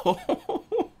now.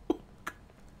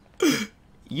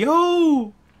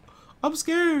 Yo, I'm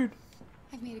scared.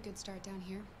 I've made a good start down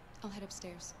here. I'll head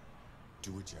upstairs.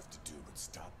 Do what you have to do, but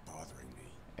stop bothering me.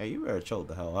 Hey, you better chill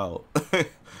the hell out.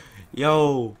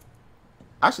 Yo,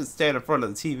 I should stand in front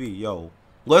of the TV. Yo,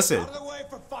 listen. Out of the way,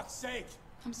 for fuck's sake!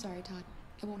 I'm sorry, Todd.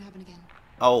 It won't happen again.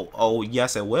 Oh,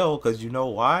 yes, it will. Cause you know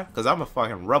why? Cause I'm a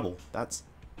fucking rebel. That's.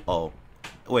 Oh,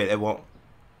 wait, it won't.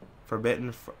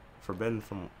 Forbidden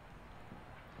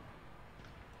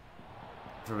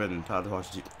Todd to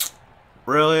watch you.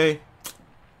 Really?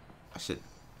 I should.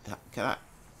 Can I?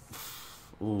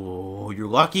 Ooh, you're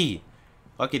lucky.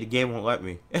 Lucky the game won't let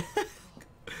me.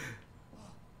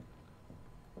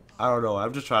 I don't know.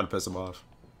 I'm just trying to piss him off.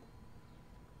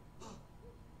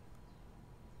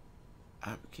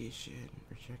 Application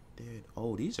rejected.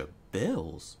 Oh, these are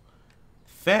bills.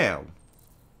 Fam.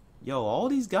 Yo, all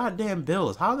these goddamn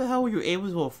bills. How the hell were you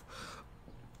able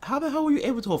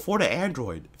to afford an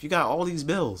Android if you got all these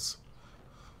bills?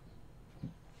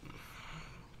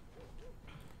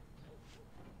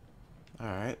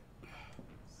 Alright.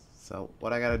 So,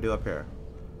 what I gotta do up here?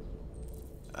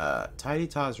 Tidy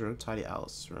Todd's room, tidy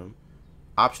Alice's room.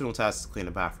 Optional task is clean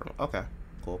the bathroom. Okay.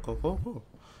 Cool.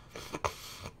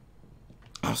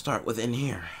 I'll start with in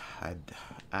here.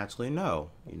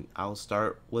 I'll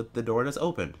start with the door that's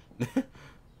open.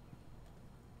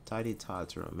 Tidy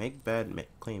Todd's room. Make bed,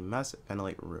 clean mess,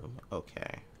 ventilate room.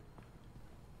 Okay.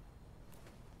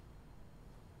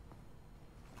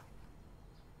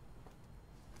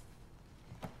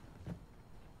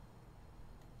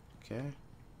 Okay.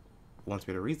 Wants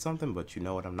me to read something, but you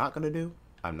know what I'm not gonna do?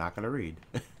 I'm not gonna read.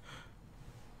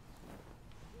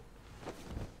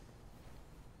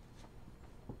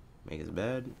 Make his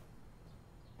bed.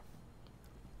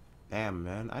 Damn,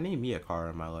 man. I need me a car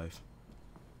in my life.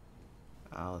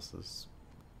 Alice is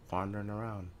wandering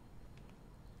around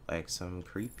like some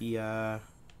creepy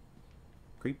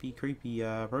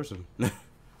person.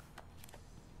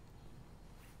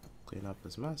 Clean up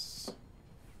his mess.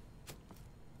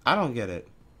 I don't get it.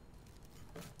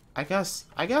 I guess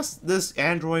this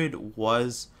android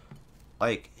was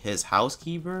like his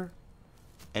housekeeper,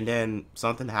 and then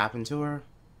something happened to her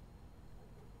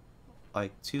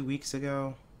like 2 weeks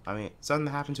ago. I mean,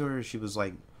 something happened to her. She was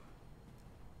like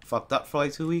fucked up for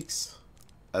like 2 weeks,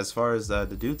 as far as the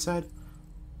dude said.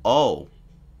 Oh,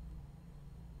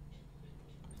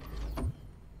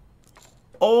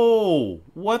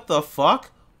 what the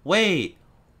fuck? Wait,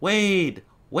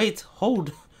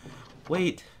 hold,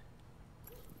 wait.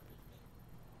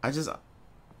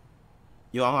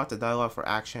 You all have to dialogue for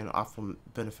action often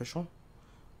beneficial.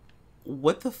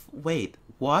 What the wait,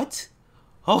 what?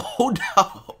 Hold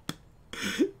up.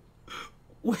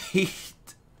 Wait.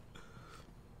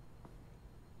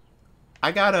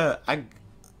 I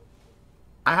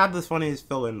have this funniest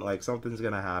feeling like something's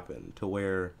gonna happen to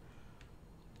where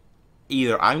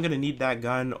either I'm gonna need that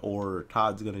gun or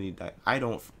Todd's gonna need that. I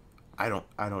don't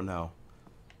know.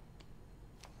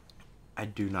 I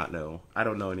do not know. I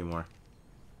don't know anymore.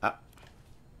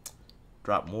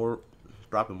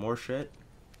 Dropping more shit.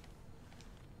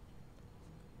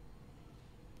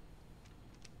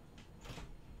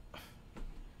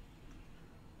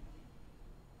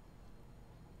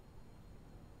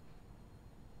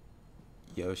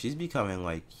 Yo, she's becoming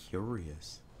like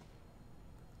curious.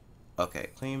 Okay,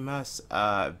 clean mess.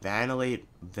 Ventilate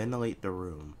the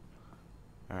room.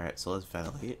 Alright, so let's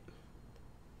ventilate.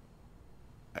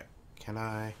 Alright, can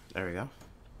I? There we go.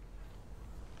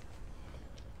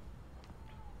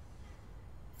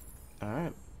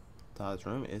 Alright. Todd's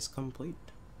room is complete.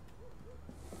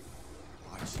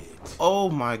 Watch it. Oh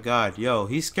my god, yo,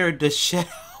 he scared the shit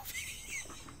out of me.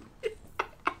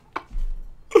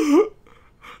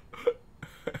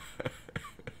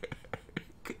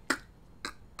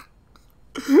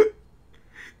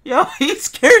 Yo, he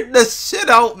scared the shit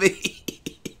out of me.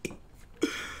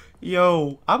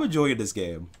 Yo, I'm enjoying this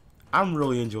game. I'm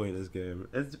really enjoying this game.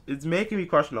 It's making me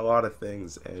question a lot of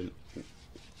things. And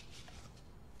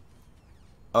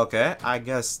okay, I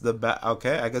guess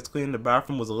cleaning the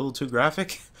bathroom was a little too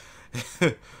graphic.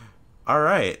 All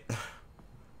right.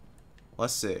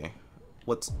 Let's see.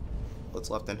 What's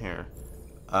left in here?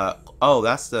 Oh,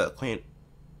 that's the clean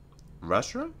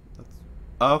restroom?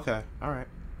 Oh, okay. All right.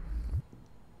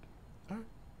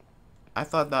 I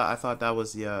thought that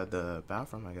was the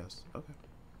bathroom, I guess. Okay.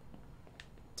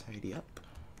 Tidy up.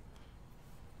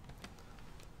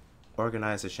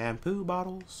 Organize the shampoo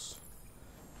bottles.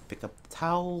 Pick up the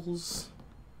towels.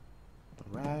 The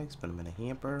rags. Put them in a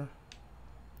hamper.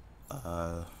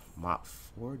 Mop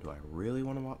floor. Do I really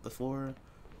want to mop the floor?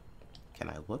 Can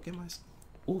I look at myself?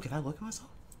 Ooh, can I look at myself?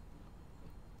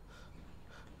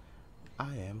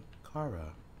 I am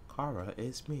Kara. Kara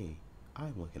is me.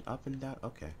 I'm looking up and down.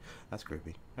 Okay, that's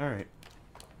creepy. Alright.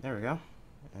 There we go.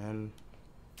 And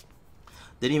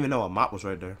didn't even know a mop was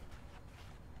right there.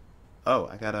 Oh,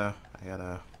 I gotta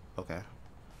okay.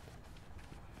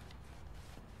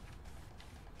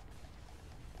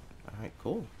 Alright,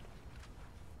 cool.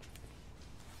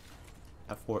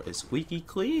 That floor is squeaky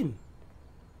clean.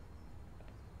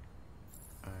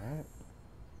 Alright.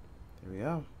 There we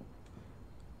go.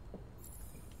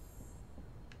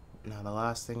 Now the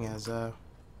last thing is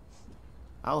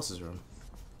Alice's room.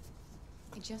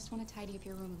 I just want to tidy up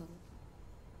your room a little.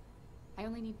 I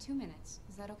only need 2 minutes.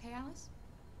 Is that okay, Alice?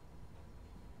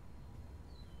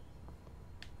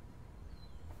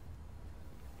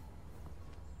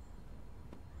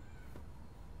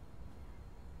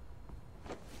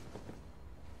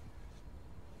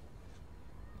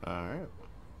 Alright.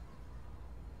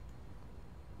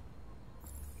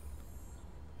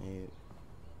 Hey.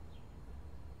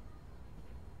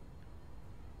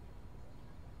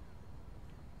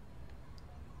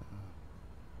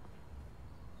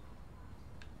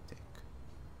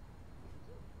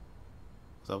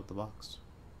 What's up with the box?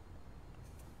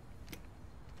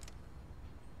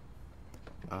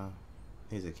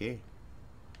 Here's a key.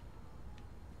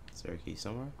 Is there a key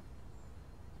somewhere?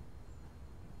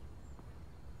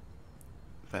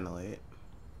 Ventilate.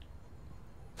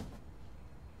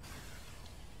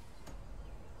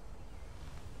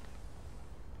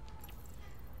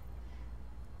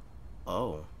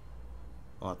 Oh.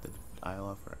 I'll have to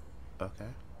dial for it.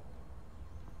 Okay.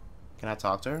 Can I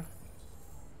talk to her?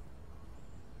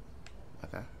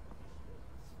 Okay.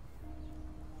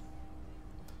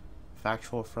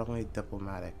 Factual, friendly,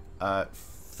 diplomatic.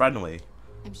 Friendly.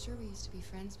 I'm sure we used to be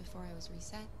friends before I was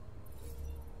reset.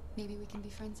 Maybe we can be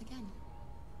friends again.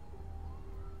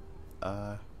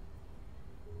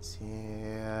 See,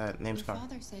 name's Your Kara.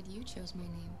 father said you chose my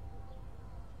name.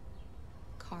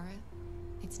 Kara.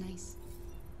 It's nice.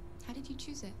 How did you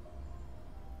choose it?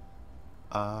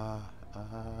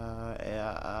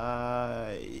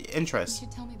 Interest. You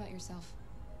should tell me about yourself.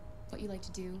 What you like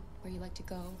to do, where you like to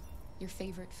go, your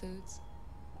favorite foods.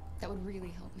 That would really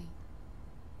help me.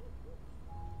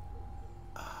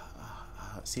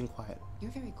 Seem quiet.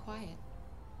 You're very quiet.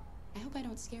 I hope I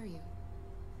don't scare you.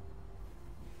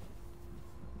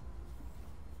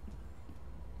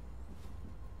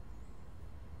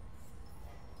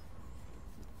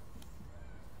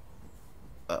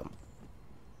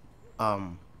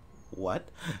 What?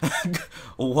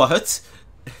 What?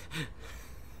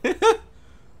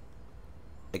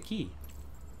 A key.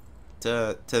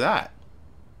 To that.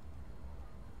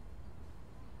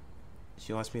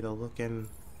 She wants me to look in.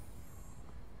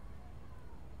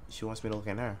 She wants me to look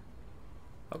in there.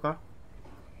 Okay.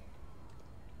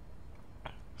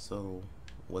 So,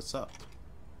 what's up?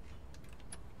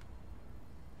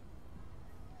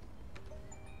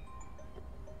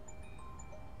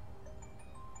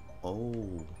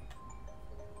 Oh,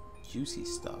 juicy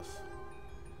stuff.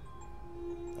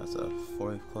 That's a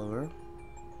 4-leaf clover.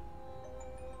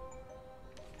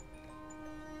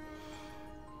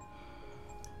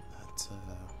 That's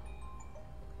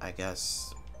I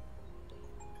guess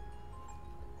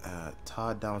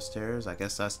Todd downstairs. I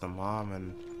guess that's the mom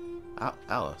and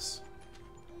Alice.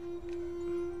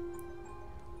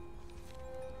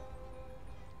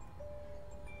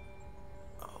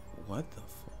 Oh, what the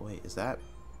wait, is that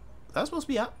supposed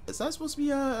to be is that supposed to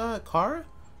be a car?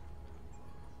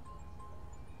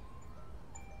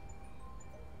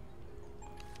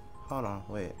 Hold on,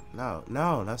 wait.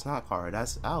 No, that's not Kara,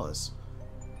 that's Alice.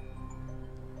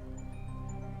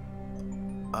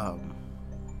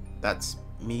 That's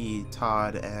me,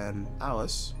 Todd, and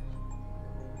Alice.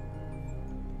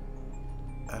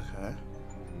 Okay.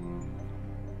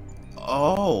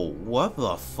 Oh, what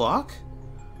the fuck?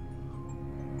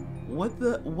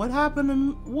 What happened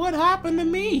to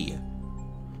me?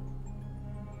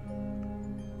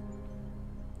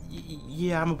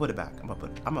 Yeah, I'm gonna put it back. I'm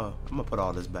gonna put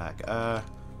all this back.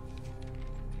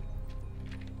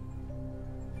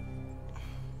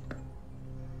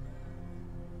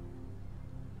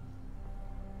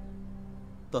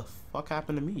 The fuck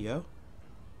happened to me, yo?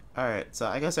 Alright, so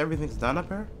I guess everything's done up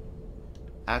here?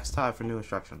 Ask Todd for new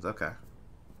instructions, okay.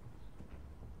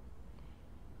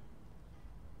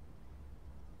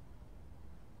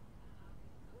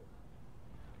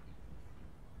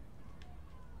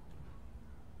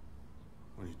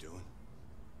 What are you doing?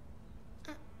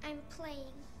 I'm playing.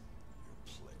 You're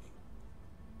playing.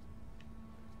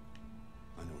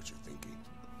 I know what you're thinking.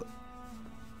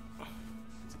 You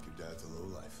think your dad's a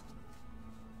lowlife?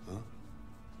 Huh?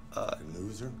 A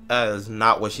loser? That is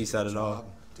not what she said at all.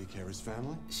 Take care of his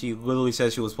family? She literally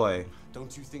said she was playing.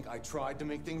 Don't you think I tried to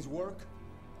make things work?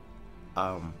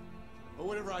 But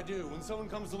whatever I do, when someone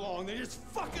comes along, they just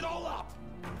fuck it all up!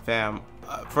 Fam,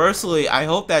 firstly, I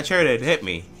hope that chair didn't hit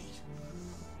me.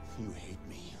 You hate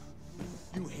me.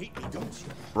 You hate me, don't you?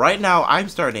 Right now, I'm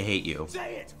starting to hate you.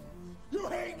 Say it! You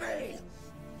hate me!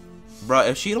 Bruh,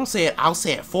 if she don't say it, I'll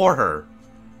say it for her.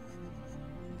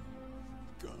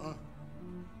 God.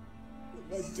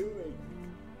 What am I doing?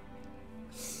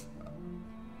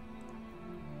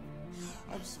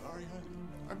 I'm sorry, honey.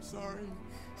 I'm sorry.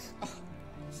 I'm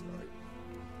sorry.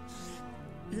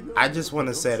 You know I just want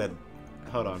to say that.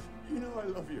 Hold on. You know I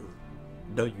love you.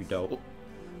 No, you don't.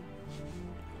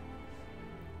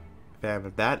 Fam,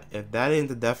 if that ain't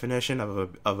the definition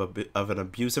of an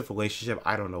abusive relationship,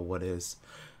 I don't know what is.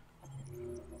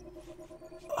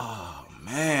 Oh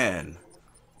man.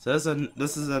 So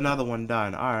this is another one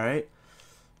done. All right.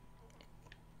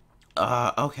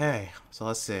 Okay. So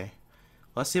let's see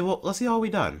how we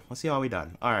done. Let's see how we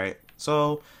done. All right.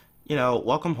 So, you know,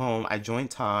 welcome home. I joined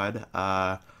Todd.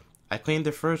 I cleaned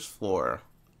the first floor.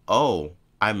 Oh,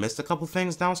 I missed a couple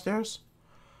things downstairs.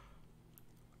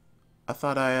 I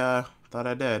thought I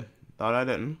did. Thought I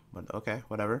didn't, but okay,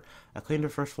 whatever. I cleaned the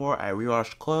first floor. I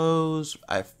rewashed clothes.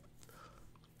 I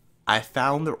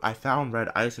found red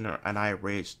ice in her, and I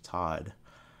raged Todd.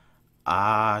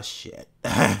 Ah, shit.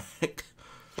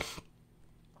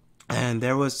 And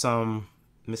there was some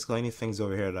miscellaneous things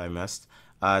over here that I missed.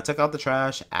 Took out the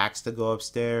trash, asked to go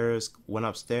upstairs, went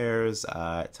upstairs,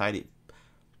 tidy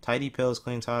pills,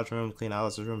 clean Todd's room, clean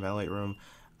Alice's room, ventilate room.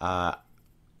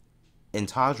 In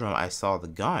Todd's room, I saw the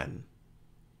gun.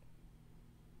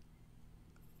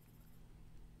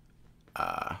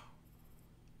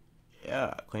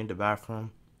 Yeah, cleaned the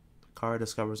bathroom. Kara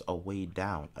discovers a way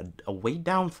down. A way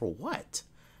down for what?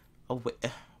 Oh wait,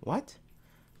 what?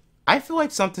 I feel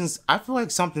like something's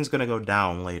gonna go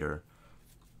down later,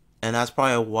 and that's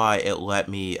probably why it let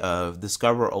me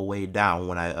discover a way down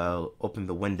when I opened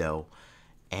the window,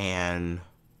 and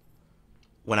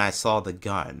when I saw the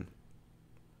gun.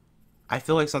 I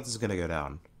feel like something's gonna go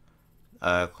down.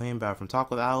 Clean bathroom. Talk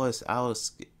with Alice.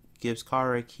 Alice gives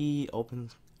Kara a key.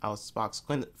 Opens Alice's box.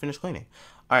 Finish cleaning.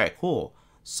 All right, cool.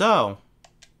 So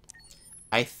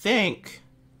I think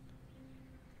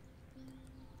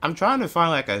I'm trying to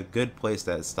find like a good place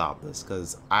to stop this,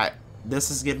 because this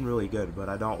is getting really good, but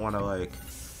I don't want to like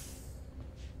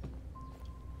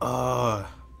I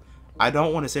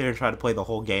don't want to sit here and try to play the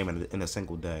whole game in a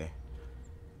single day.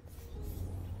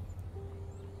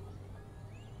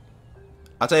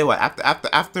 I'll tell you what,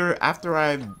 after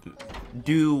I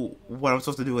do what I'm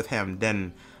supposed to do with him,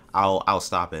 then I'll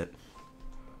stop it.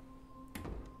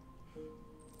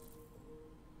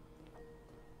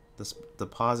 This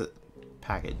deposit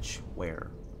package.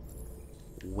 Where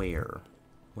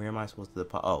am I supposed to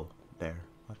deposit? Oh, there.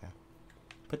 Okay.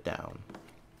 Put down.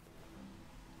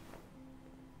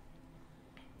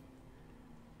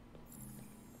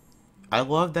 I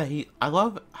love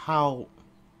how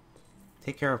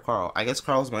take care of Carl. I guess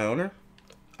Carl's my owner.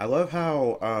 I love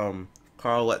how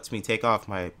Carl lets me take off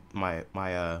my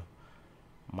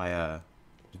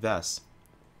vest.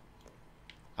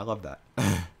 I love that.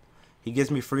 He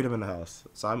gives me freedom in the house,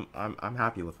 so I'm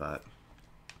happy with that.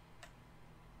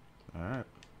 All right.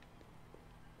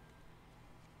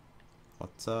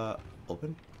 Let's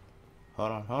open.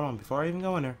 Hold on. Before I even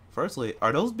go in there, firstly,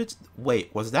 are those bits? Wait,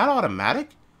 was that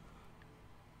automatic?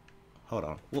 Hold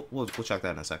on. We'll check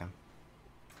that in a second.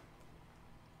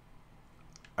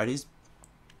 Are these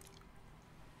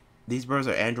birds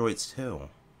are androids too?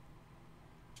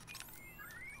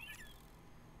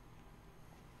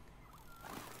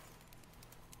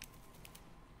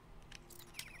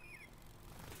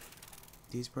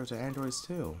 These birds are androids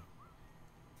too.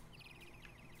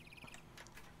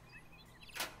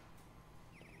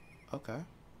 Okay.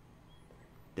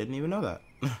 Didn't even know that.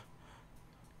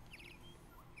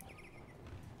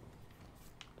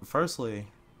 Firstly,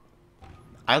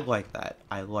 I like that.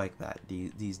 I like that.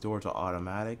 These doors are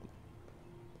automatic.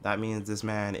 That means this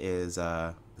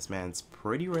man's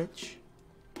pretty rich.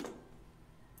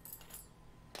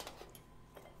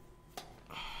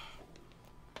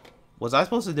 Was I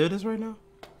supposed to do this right now?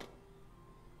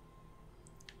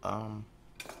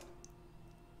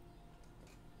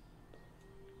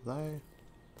 Did I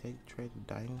trade the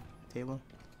dining table?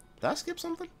 Did I skip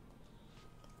something?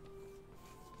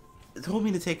 It told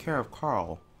me to take care of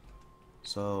Carl.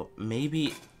 So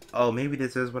maybe, oh, maybe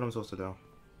this is what I'm supposed to do.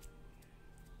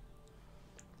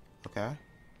 Okay.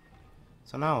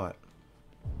 So now what?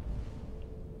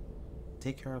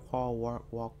 Take care of Carl,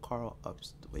 walk Carl up.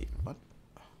 Wait, what?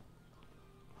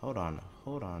 Hold on.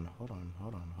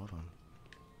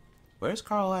 Where's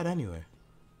Carl at anyway?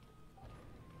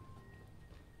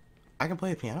 I can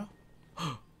play a piano?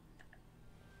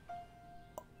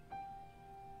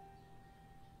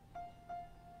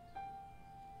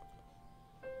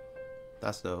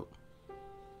 That's dope.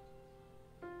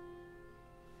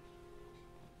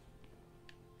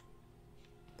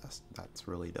 That's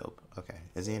really dope. Okay,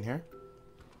 is he in here?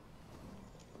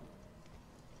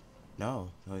 No,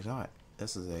 he's not.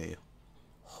 This is a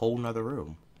whole nother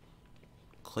room.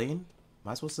 Clean?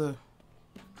 Am I supposed to?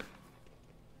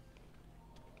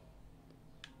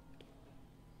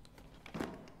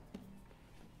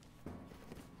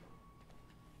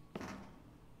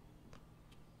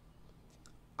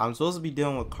 I'm supposed to be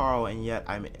dealing with Carl, and yet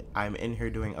I'm in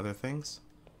here doing other things.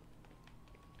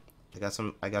 I guess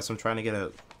I'm trying to get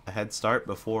a head start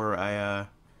before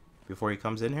he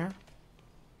comes in here.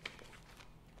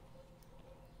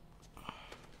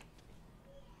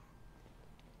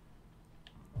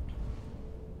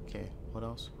 Okay, what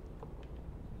else?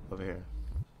 Over here.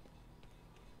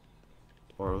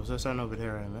 Or was there something over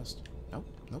there I missed?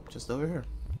 Nope, just over here.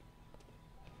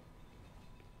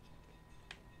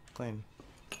 Clean.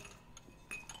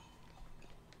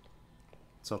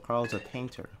 So Carl's a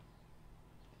painter.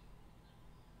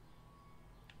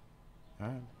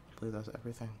 Alright, I believe that's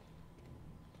everything.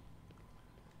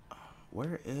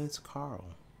 Where is Carl?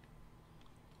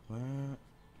 Where?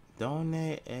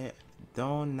 Donde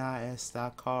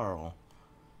está Carl?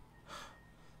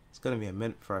 It's gonna be a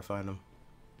minute before I find him.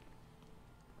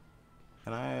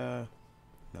 Can I,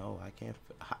 no, I can't.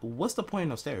 What's the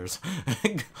point of stairs?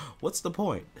 What's the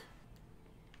point?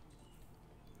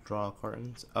 Draw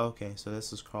curtains. Okay, so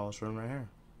this is Carl's room right here.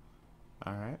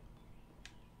 Alright.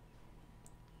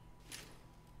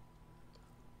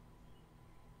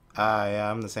 Yeah,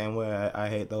 I'm the same way. I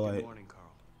hate the light. Good morning,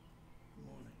 Carl. Good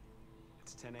morning.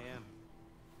 It's 10 a.m.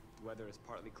 The weather is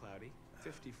partly cloudy,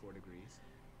 54 degrees,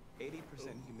 80%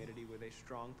 humidity with a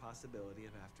strong possibility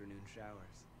of afternoon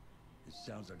showers. It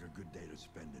sounds like a good day to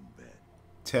spend in bed.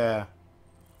 Yeah.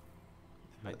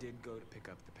 I did go to pick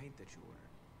up the paint that you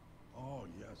ordered. Oh,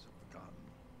 yes, I've forgotten.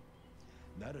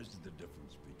 That is the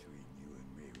difference between you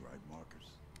and me, right,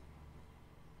 Marcus?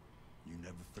 You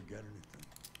never forget anything.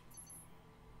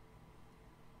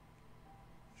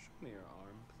 Show me your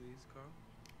arm, please, Carl.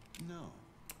 No.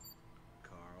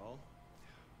 Carl.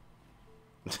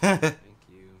 Thank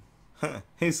you.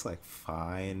 He's like,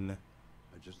 fine.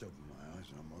 I just opened my eyes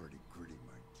and I'm already gritting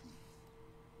my teeth.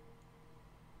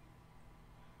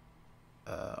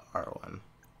 R1.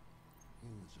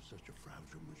 This is such a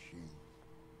fragile machine.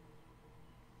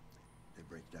 They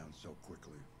break down so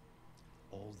quickly.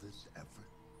 All this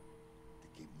effort to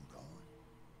keep them going.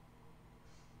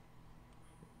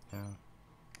 Yeah.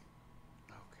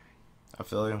 Okay. I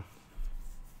feel you. I'll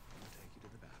take you to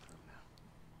the bathroom now.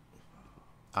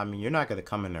 I mean, you're not gonna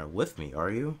come in there with me,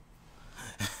 are you?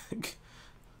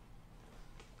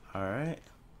 All right.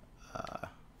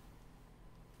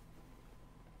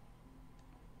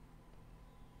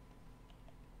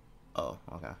 Oh,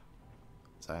 okay.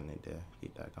 So I need to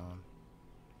keep that going.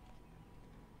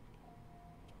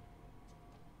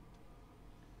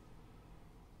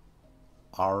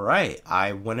 All right,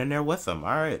 I went in there with him.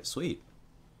 All right, sweet.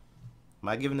 Am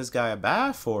I giving this guy a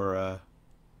bath or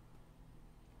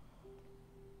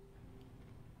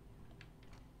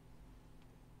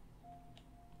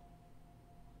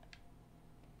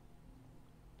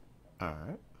All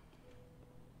right.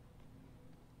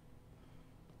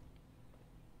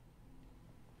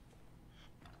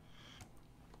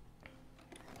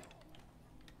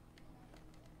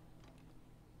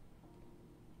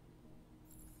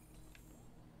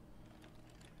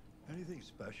 Anything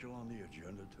special on the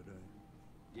agenda today?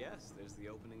 Yes, there's the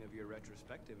opening of your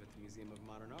retrospective at the Museum of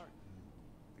Modern Art.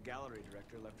 The gallery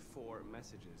director left 4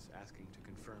 messages asking to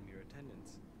confirm your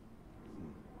attendance.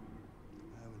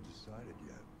 I haven't decided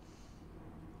yet.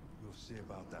 We'll see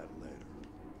about that later.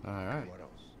 All right. What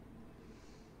else?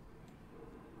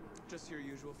 Just your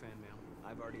usual fan mail.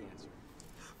 I've already answered.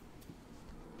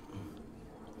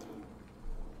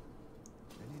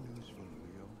 Any news from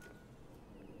Leo?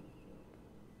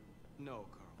 No,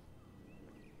 Carl.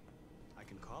 I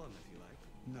can call him if you like.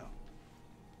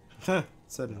 No.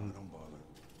 Said no, don't bother.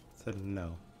 Said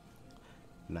no.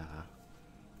 Nah.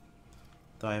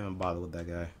 Don't even bother with that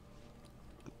guy.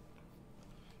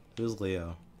 Who's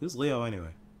Leo? Who's Leo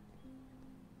anyway?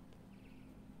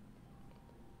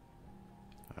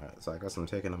 Alright, so I guess I'm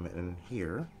taking him in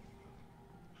here.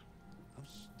 I'm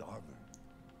starving.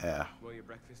 Yeah. Well, your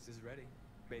breakfast is ready.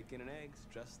 Bacon and eggs,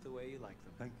 just the way you like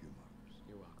them. Thank you, Marcus.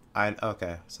 You're welcome.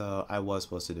 Okay, so I was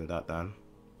supposed to do that then.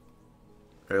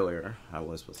 Earlier, I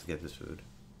was supposed to get this food.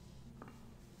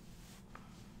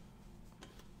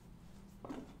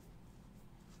 Oh.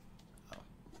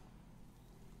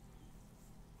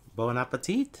 Bon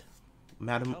appetit,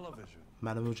 Madam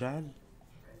Mujad.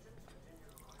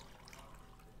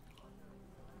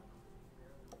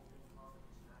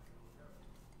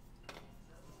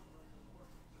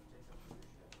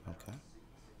 Okay.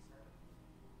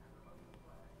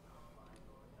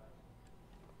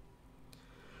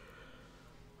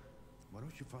 Why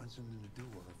don't you find something to do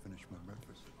while I finish my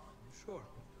breakfast? Sure.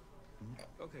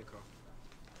 Okay, Carl.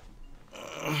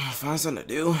 Find something to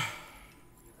do.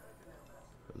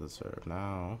 For the serve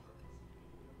now.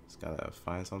 Just gotta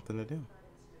find something to do.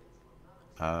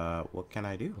 What can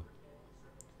I do?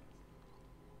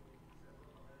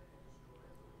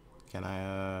 Can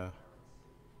I,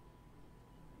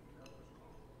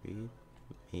 read?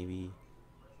 Maybe.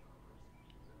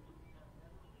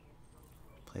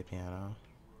 Play piano.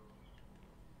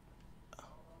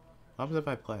 What happens if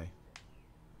I play?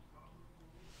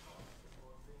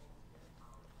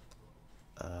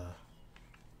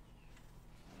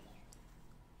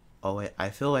 Oh wait, I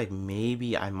feel like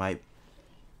maybe I might...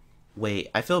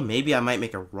 Wait, I feel maybe I might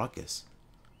make a ruckus.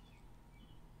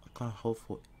 Kind of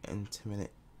hopeful, intimidate,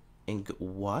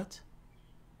 what?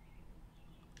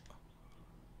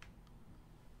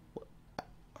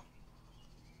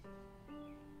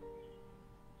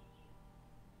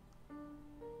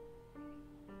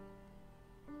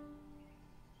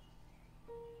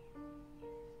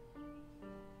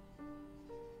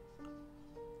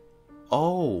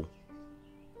 Oh.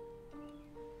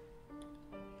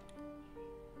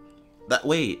 That,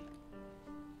 wait.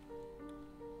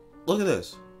 Look at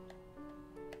this.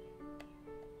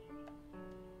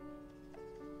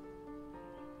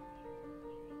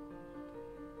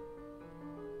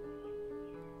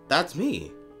 That's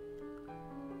me.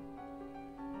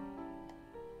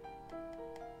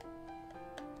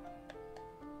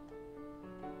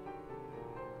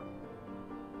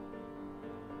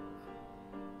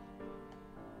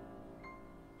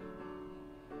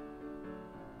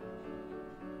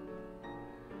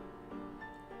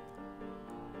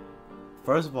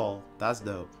 First of all, that's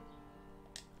dope.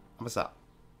 I'm gonna stop.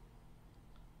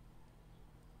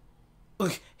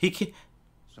 Look, he can.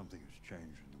 Something has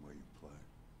changed in the way you play.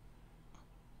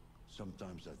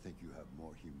 Sometimes I think you have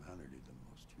more humanity than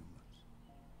most humans.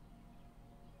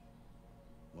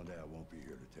 One day I won't be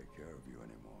here to take care of you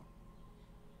anymore.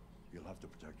 You'll have to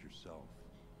protect yourself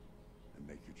and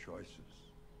make your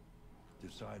choices.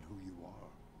 Decide who you are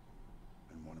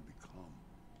and want to become.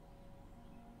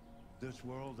 This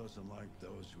world doesn't like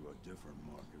those who are different,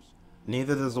 Marcus.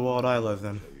 Neither does the world I live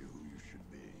in. Tell you who you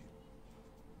should be.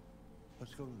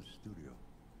 Let's go to the studio.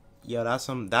 Yeah, that's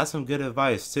some good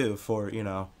advice too for, you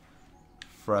know,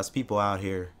 for us people out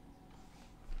here.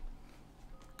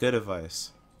 Good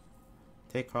advice.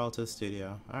 Take Carl to the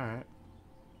studio. All right.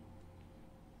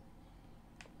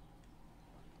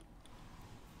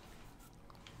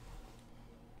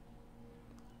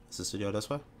 Is the studio this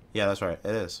way? Yeah, that's right.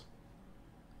 It is.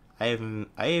 I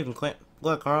even clean.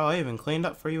 Look, Carl, I even cleaned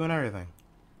up for you and everything.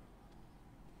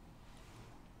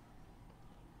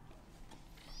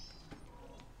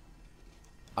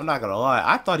 I'm not gonna lie.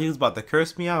 I thought he was about to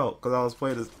curse me out because I was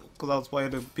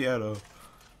playing the piano.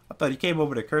 I thought he came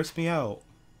over to curse me out.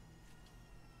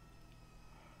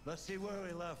 Let's see where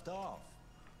we left off.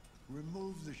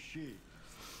 Remove the sheet.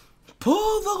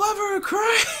 Pull the lever and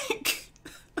crank.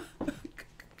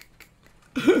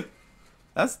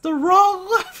 That's the wrong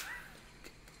lever.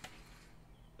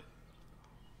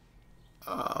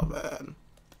 Oh man.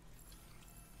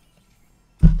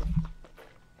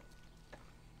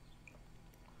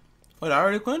 Wait, I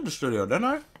already cleaned the studio, didn't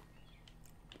I?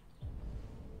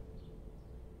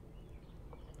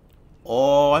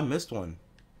 Oh, I missed one.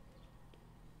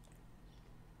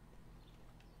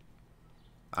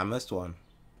 I missed one.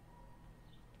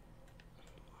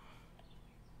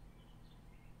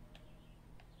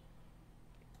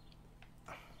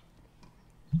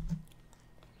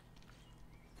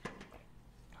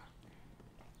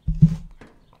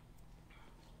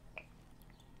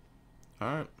 All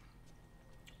right.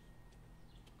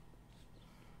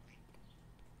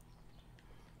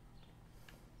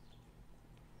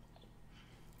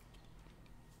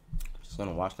 Just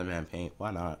gonna watch the man paint.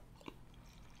 Why not?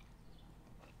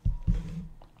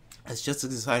 It's just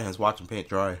as exciting as watching paint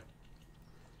dry.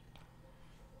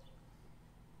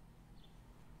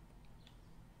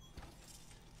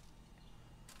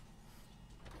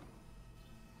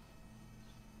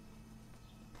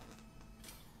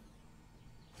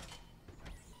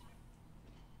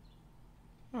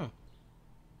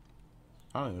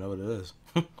 I don't even know what it is.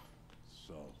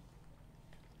 So,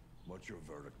 what's your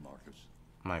verdict, Marcus?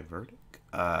 My verdict?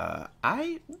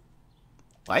 I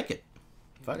like it.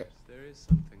 Fuck it. There is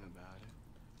something about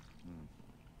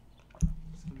it.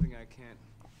 Something I can't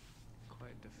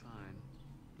quite define.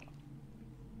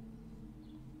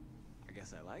 I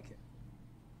guess I like it.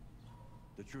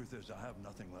 The truth is, I have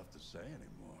nothing left to say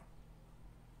anymore.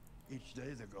 Each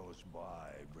day that goes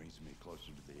by brings me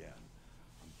closer to the end.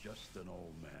 I'm just an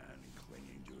old man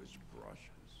clinging to his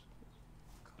brushes.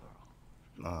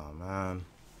 Oh man.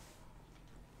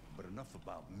 But enough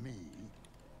about me.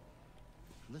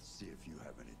 Let's see if you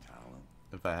have any talent.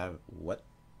 If I have what?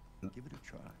 Give it a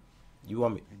try. You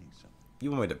want me? Painting something.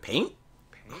 You want me to paint?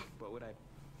 Paint? What would I?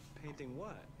 Painting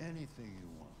what? Anything you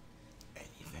want.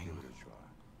 Anything. Give it a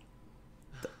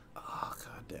try. Oh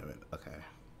god damn it. Okay.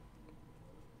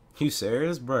 You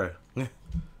serious, bruh?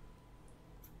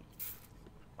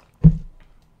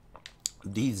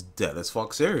 These dead as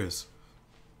fuck serious.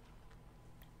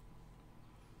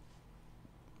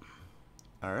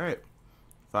 All right.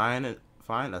 Find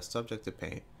a subject to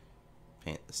paint.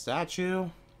 Paint the statue.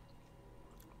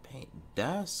 Paint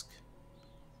desk.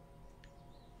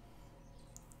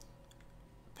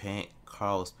 Paint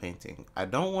Carl's painting. I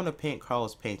don't want to paint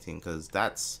Carl's painting because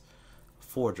that's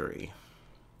forgery.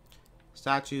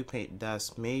 Statue, paint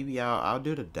desk. Maybe I'll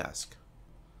do the desk.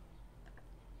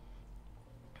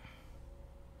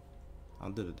 I'll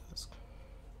do the desk.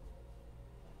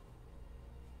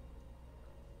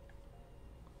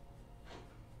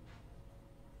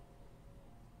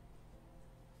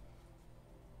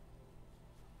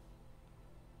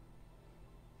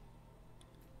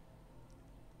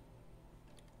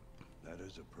 That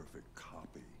is a perfect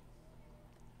copy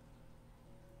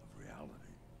of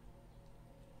reality.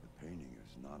 The painting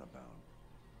is not about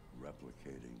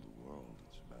replicating the world.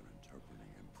 It's about interpreting,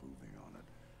 improving on it,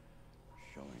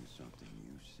 showing something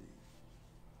you see.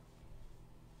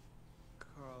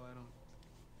 Carl, I don't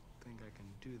think I can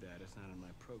do that. It's not in my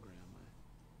program.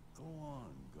 Go on,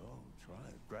 go. Try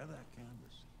it. Grab that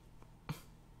canvas.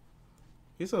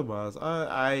 He's a boss.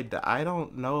 I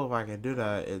don't know if I can do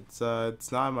that. It's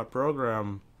not in my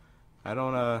program. I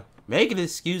don't making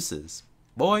excuses.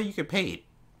 Boy, you get paid.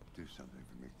 Do something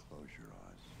for me. Close your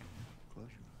eyes. Close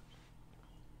your eyes.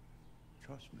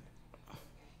 Trust me.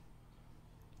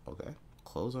 Okay.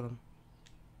 Close on them.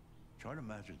 Try to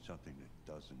imagine something that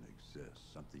doesn't exist,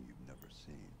 something you've never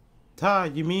seen.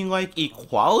 You mean like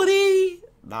equality?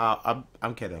 Nah,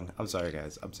 I'm kidding. I'm sorry,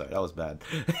 guys. I'm sorry. That was bad.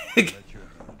 Let your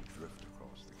hand drift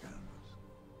across the canvas.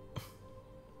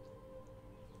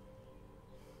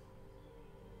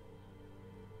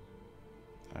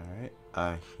 Alright.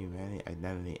 Humanity,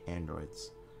 identity, androids.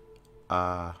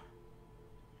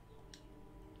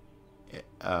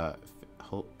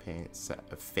 Hope, pain,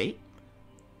 fate?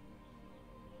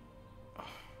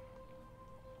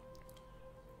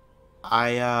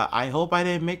 I hope I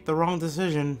didn't make the wrong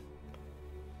decision.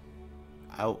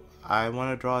 I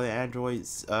want to draw the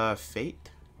android's fate.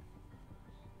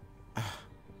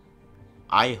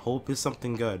 I hope it's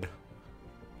something good.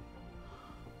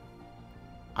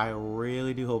 I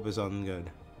really do hope it's something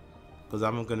good, because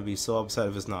I'm gonna be so upset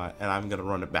if it's not, and I'm gonna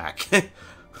run it back.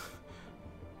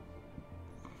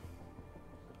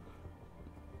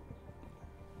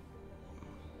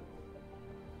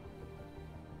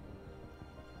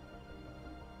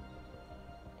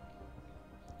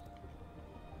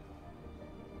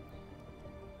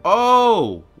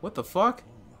 Oh, what the fuck? Oh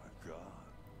my god.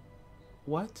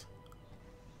 What?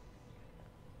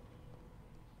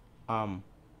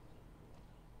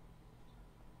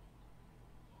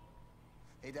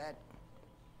 Hey, Dad.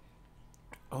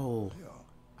 Oh. Yeah.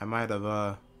 I might have,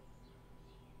 I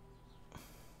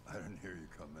didn't hear you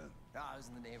come in. No, I was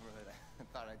in the neighborhood. I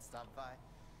thought I'd stop by.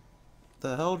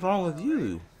 the hell's wrong with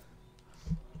you?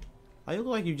 You look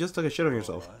like you just took a shit on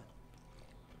yourself.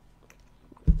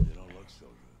 You don't look so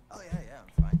good. Oh, yeah, I'm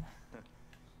fine.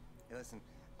 Hey, listen,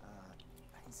 I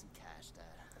need some cash, Dad.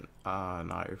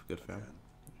 Nah, you're good, fam.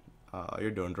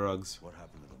 You're doing drugs. What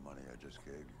happened to the money I just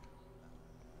gave you?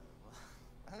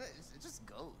 It just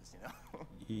goes, you know?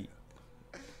 Yeah.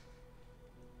 Yeah,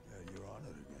 you're on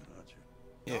it again, aren't you?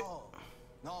 Yeah.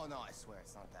 No, I swear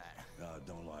it's not that. No,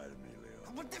 don't lie to me,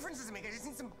 Leo. What difference does it make? I just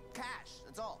need some cash,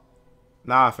 that's all.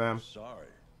 Nah, fam. Sorry.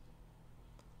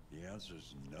 The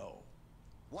answer's no.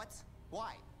 What?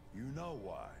 Why? You know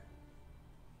why.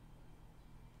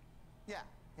 Yeah,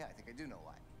 I think I do know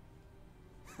why.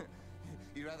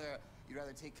 You'd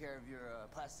rather take care of your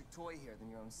plastic toy here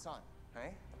than your own son,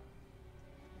 right?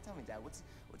 Tell me, Dad, what's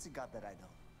it got that I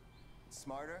don't?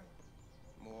 Smarter,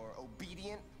 more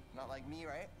obedient, not like me,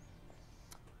 right?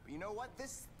 But you know what?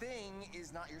 This thing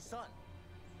is not your son.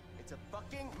 It's a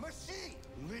fucking machine.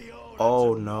 Leo.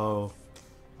 Oh no.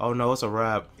 Oh no, it's a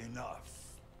wrap. Enough.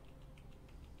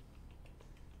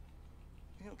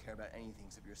 You don't care about anything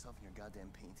except yourself and your goddamn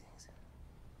paintings.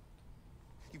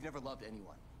 You've never loved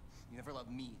anyone. You never loved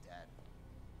me, Dad.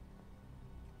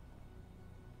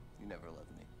 You never loved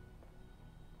me.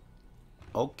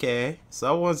 Okay,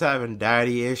 someone's having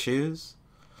daddy issues.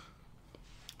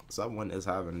 Someone is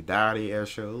having daddy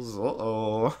issues.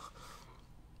 Uh-oh.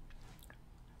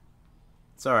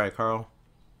 It's alright, Carl.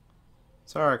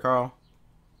 It's alright, Carl.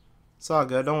 It's all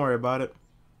good. Don't worry about it.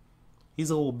 He's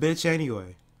a little bitch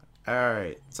anyway.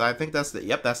 Alright, so I think that's the...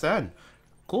 Yep, that's the end.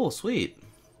 Cool, sweet.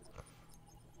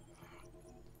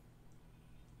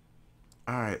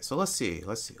 Alright, so let's see.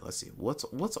 What's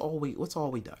all we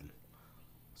done?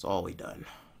 It's all we done.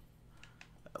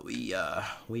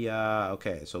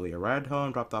 Okay, so we arrived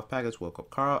home, dropped off package, woke up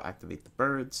Carl, activate the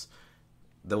birds.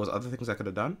 There was other things I could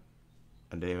have done.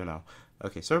 I didn't even know.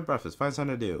 Okay, serve breakfast, find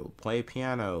something to do, play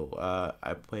piano.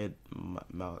 I played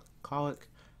melancholic,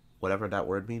 whatever that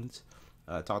word means.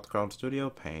 Talk to Carl in the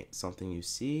studio, paint something you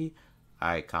see.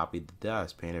 I copied the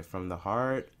dust, painted from the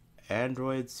heart.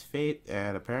 Android's fate,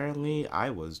 and apparently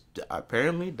that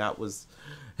was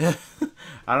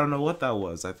I don't know what that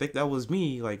was. I think that was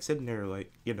me, like, sitting there,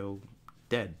 like, you know,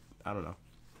 dead. I don't know.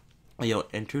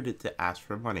 Intruded to ask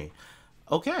for money.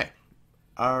 Okay.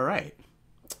 Alright.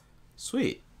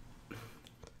 Sweet.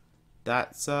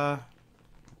 That's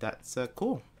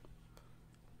cool.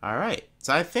 Alright.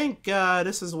 So I think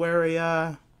this is where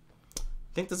I'm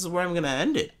gonna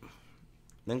end it.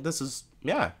 This is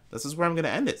where I'm gonna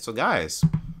end it. So guys,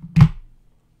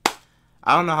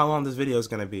 I don't know how long this video is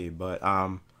gonna be, but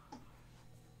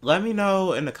let me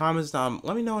know in the comments down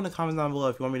below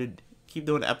if you want me to keep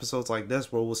doing episodes like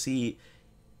this where we'll see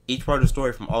each part of the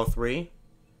story from all three,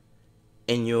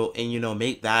 and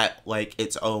make that like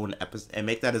its own episode, and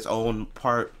make that its own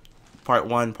part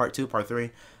 1, part 2, part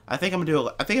 3. I think I'm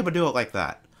gonna do it like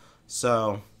that.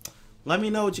 So let me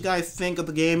know what you guys think of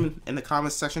the game in the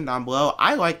comments section down below.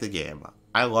 I like the game.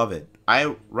 I love it.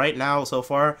 Right now so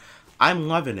far, I'm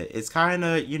loving it. It's kind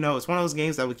of, it's one of those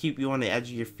games that would keep you on the edge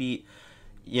of your feet.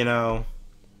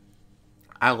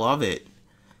 I love it.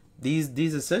 These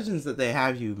decisions that they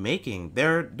have you making,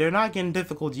 they're not getting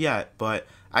difficult yet, but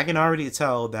I can already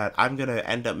tell that I'm gonna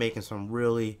end up making some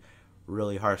really,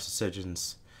 really harsh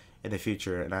decisions in the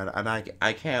future, and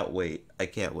I can't wait. I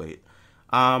can't wait.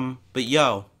 But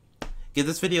yo, give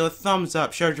this video a thumbs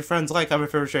up, share with your friends, like,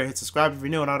 comment, favorite, share, hit subscribe if you're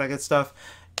new, and all that good stuff.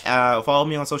 Follow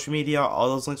me on social media. All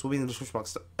those links will be in the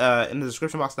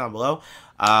description box down below.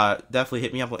 Definitely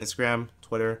hit me up on Instagram,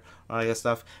 Twitter, all that good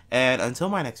stuff. And until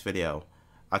my next video,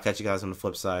 I'll catch you guys on the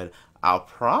flip side. I'll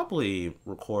probably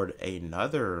record the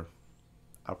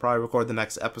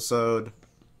next episode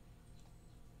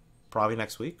probably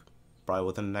next week. Probably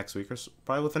within the next week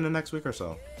or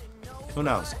so. Who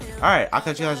knows? Alright, I'll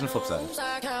catch you guys on the flip side.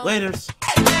 Laters.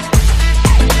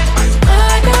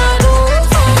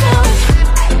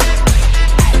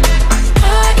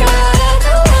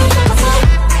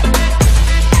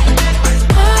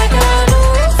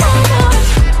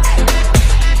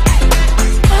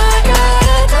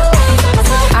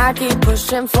 I keep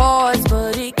pushing forwards, but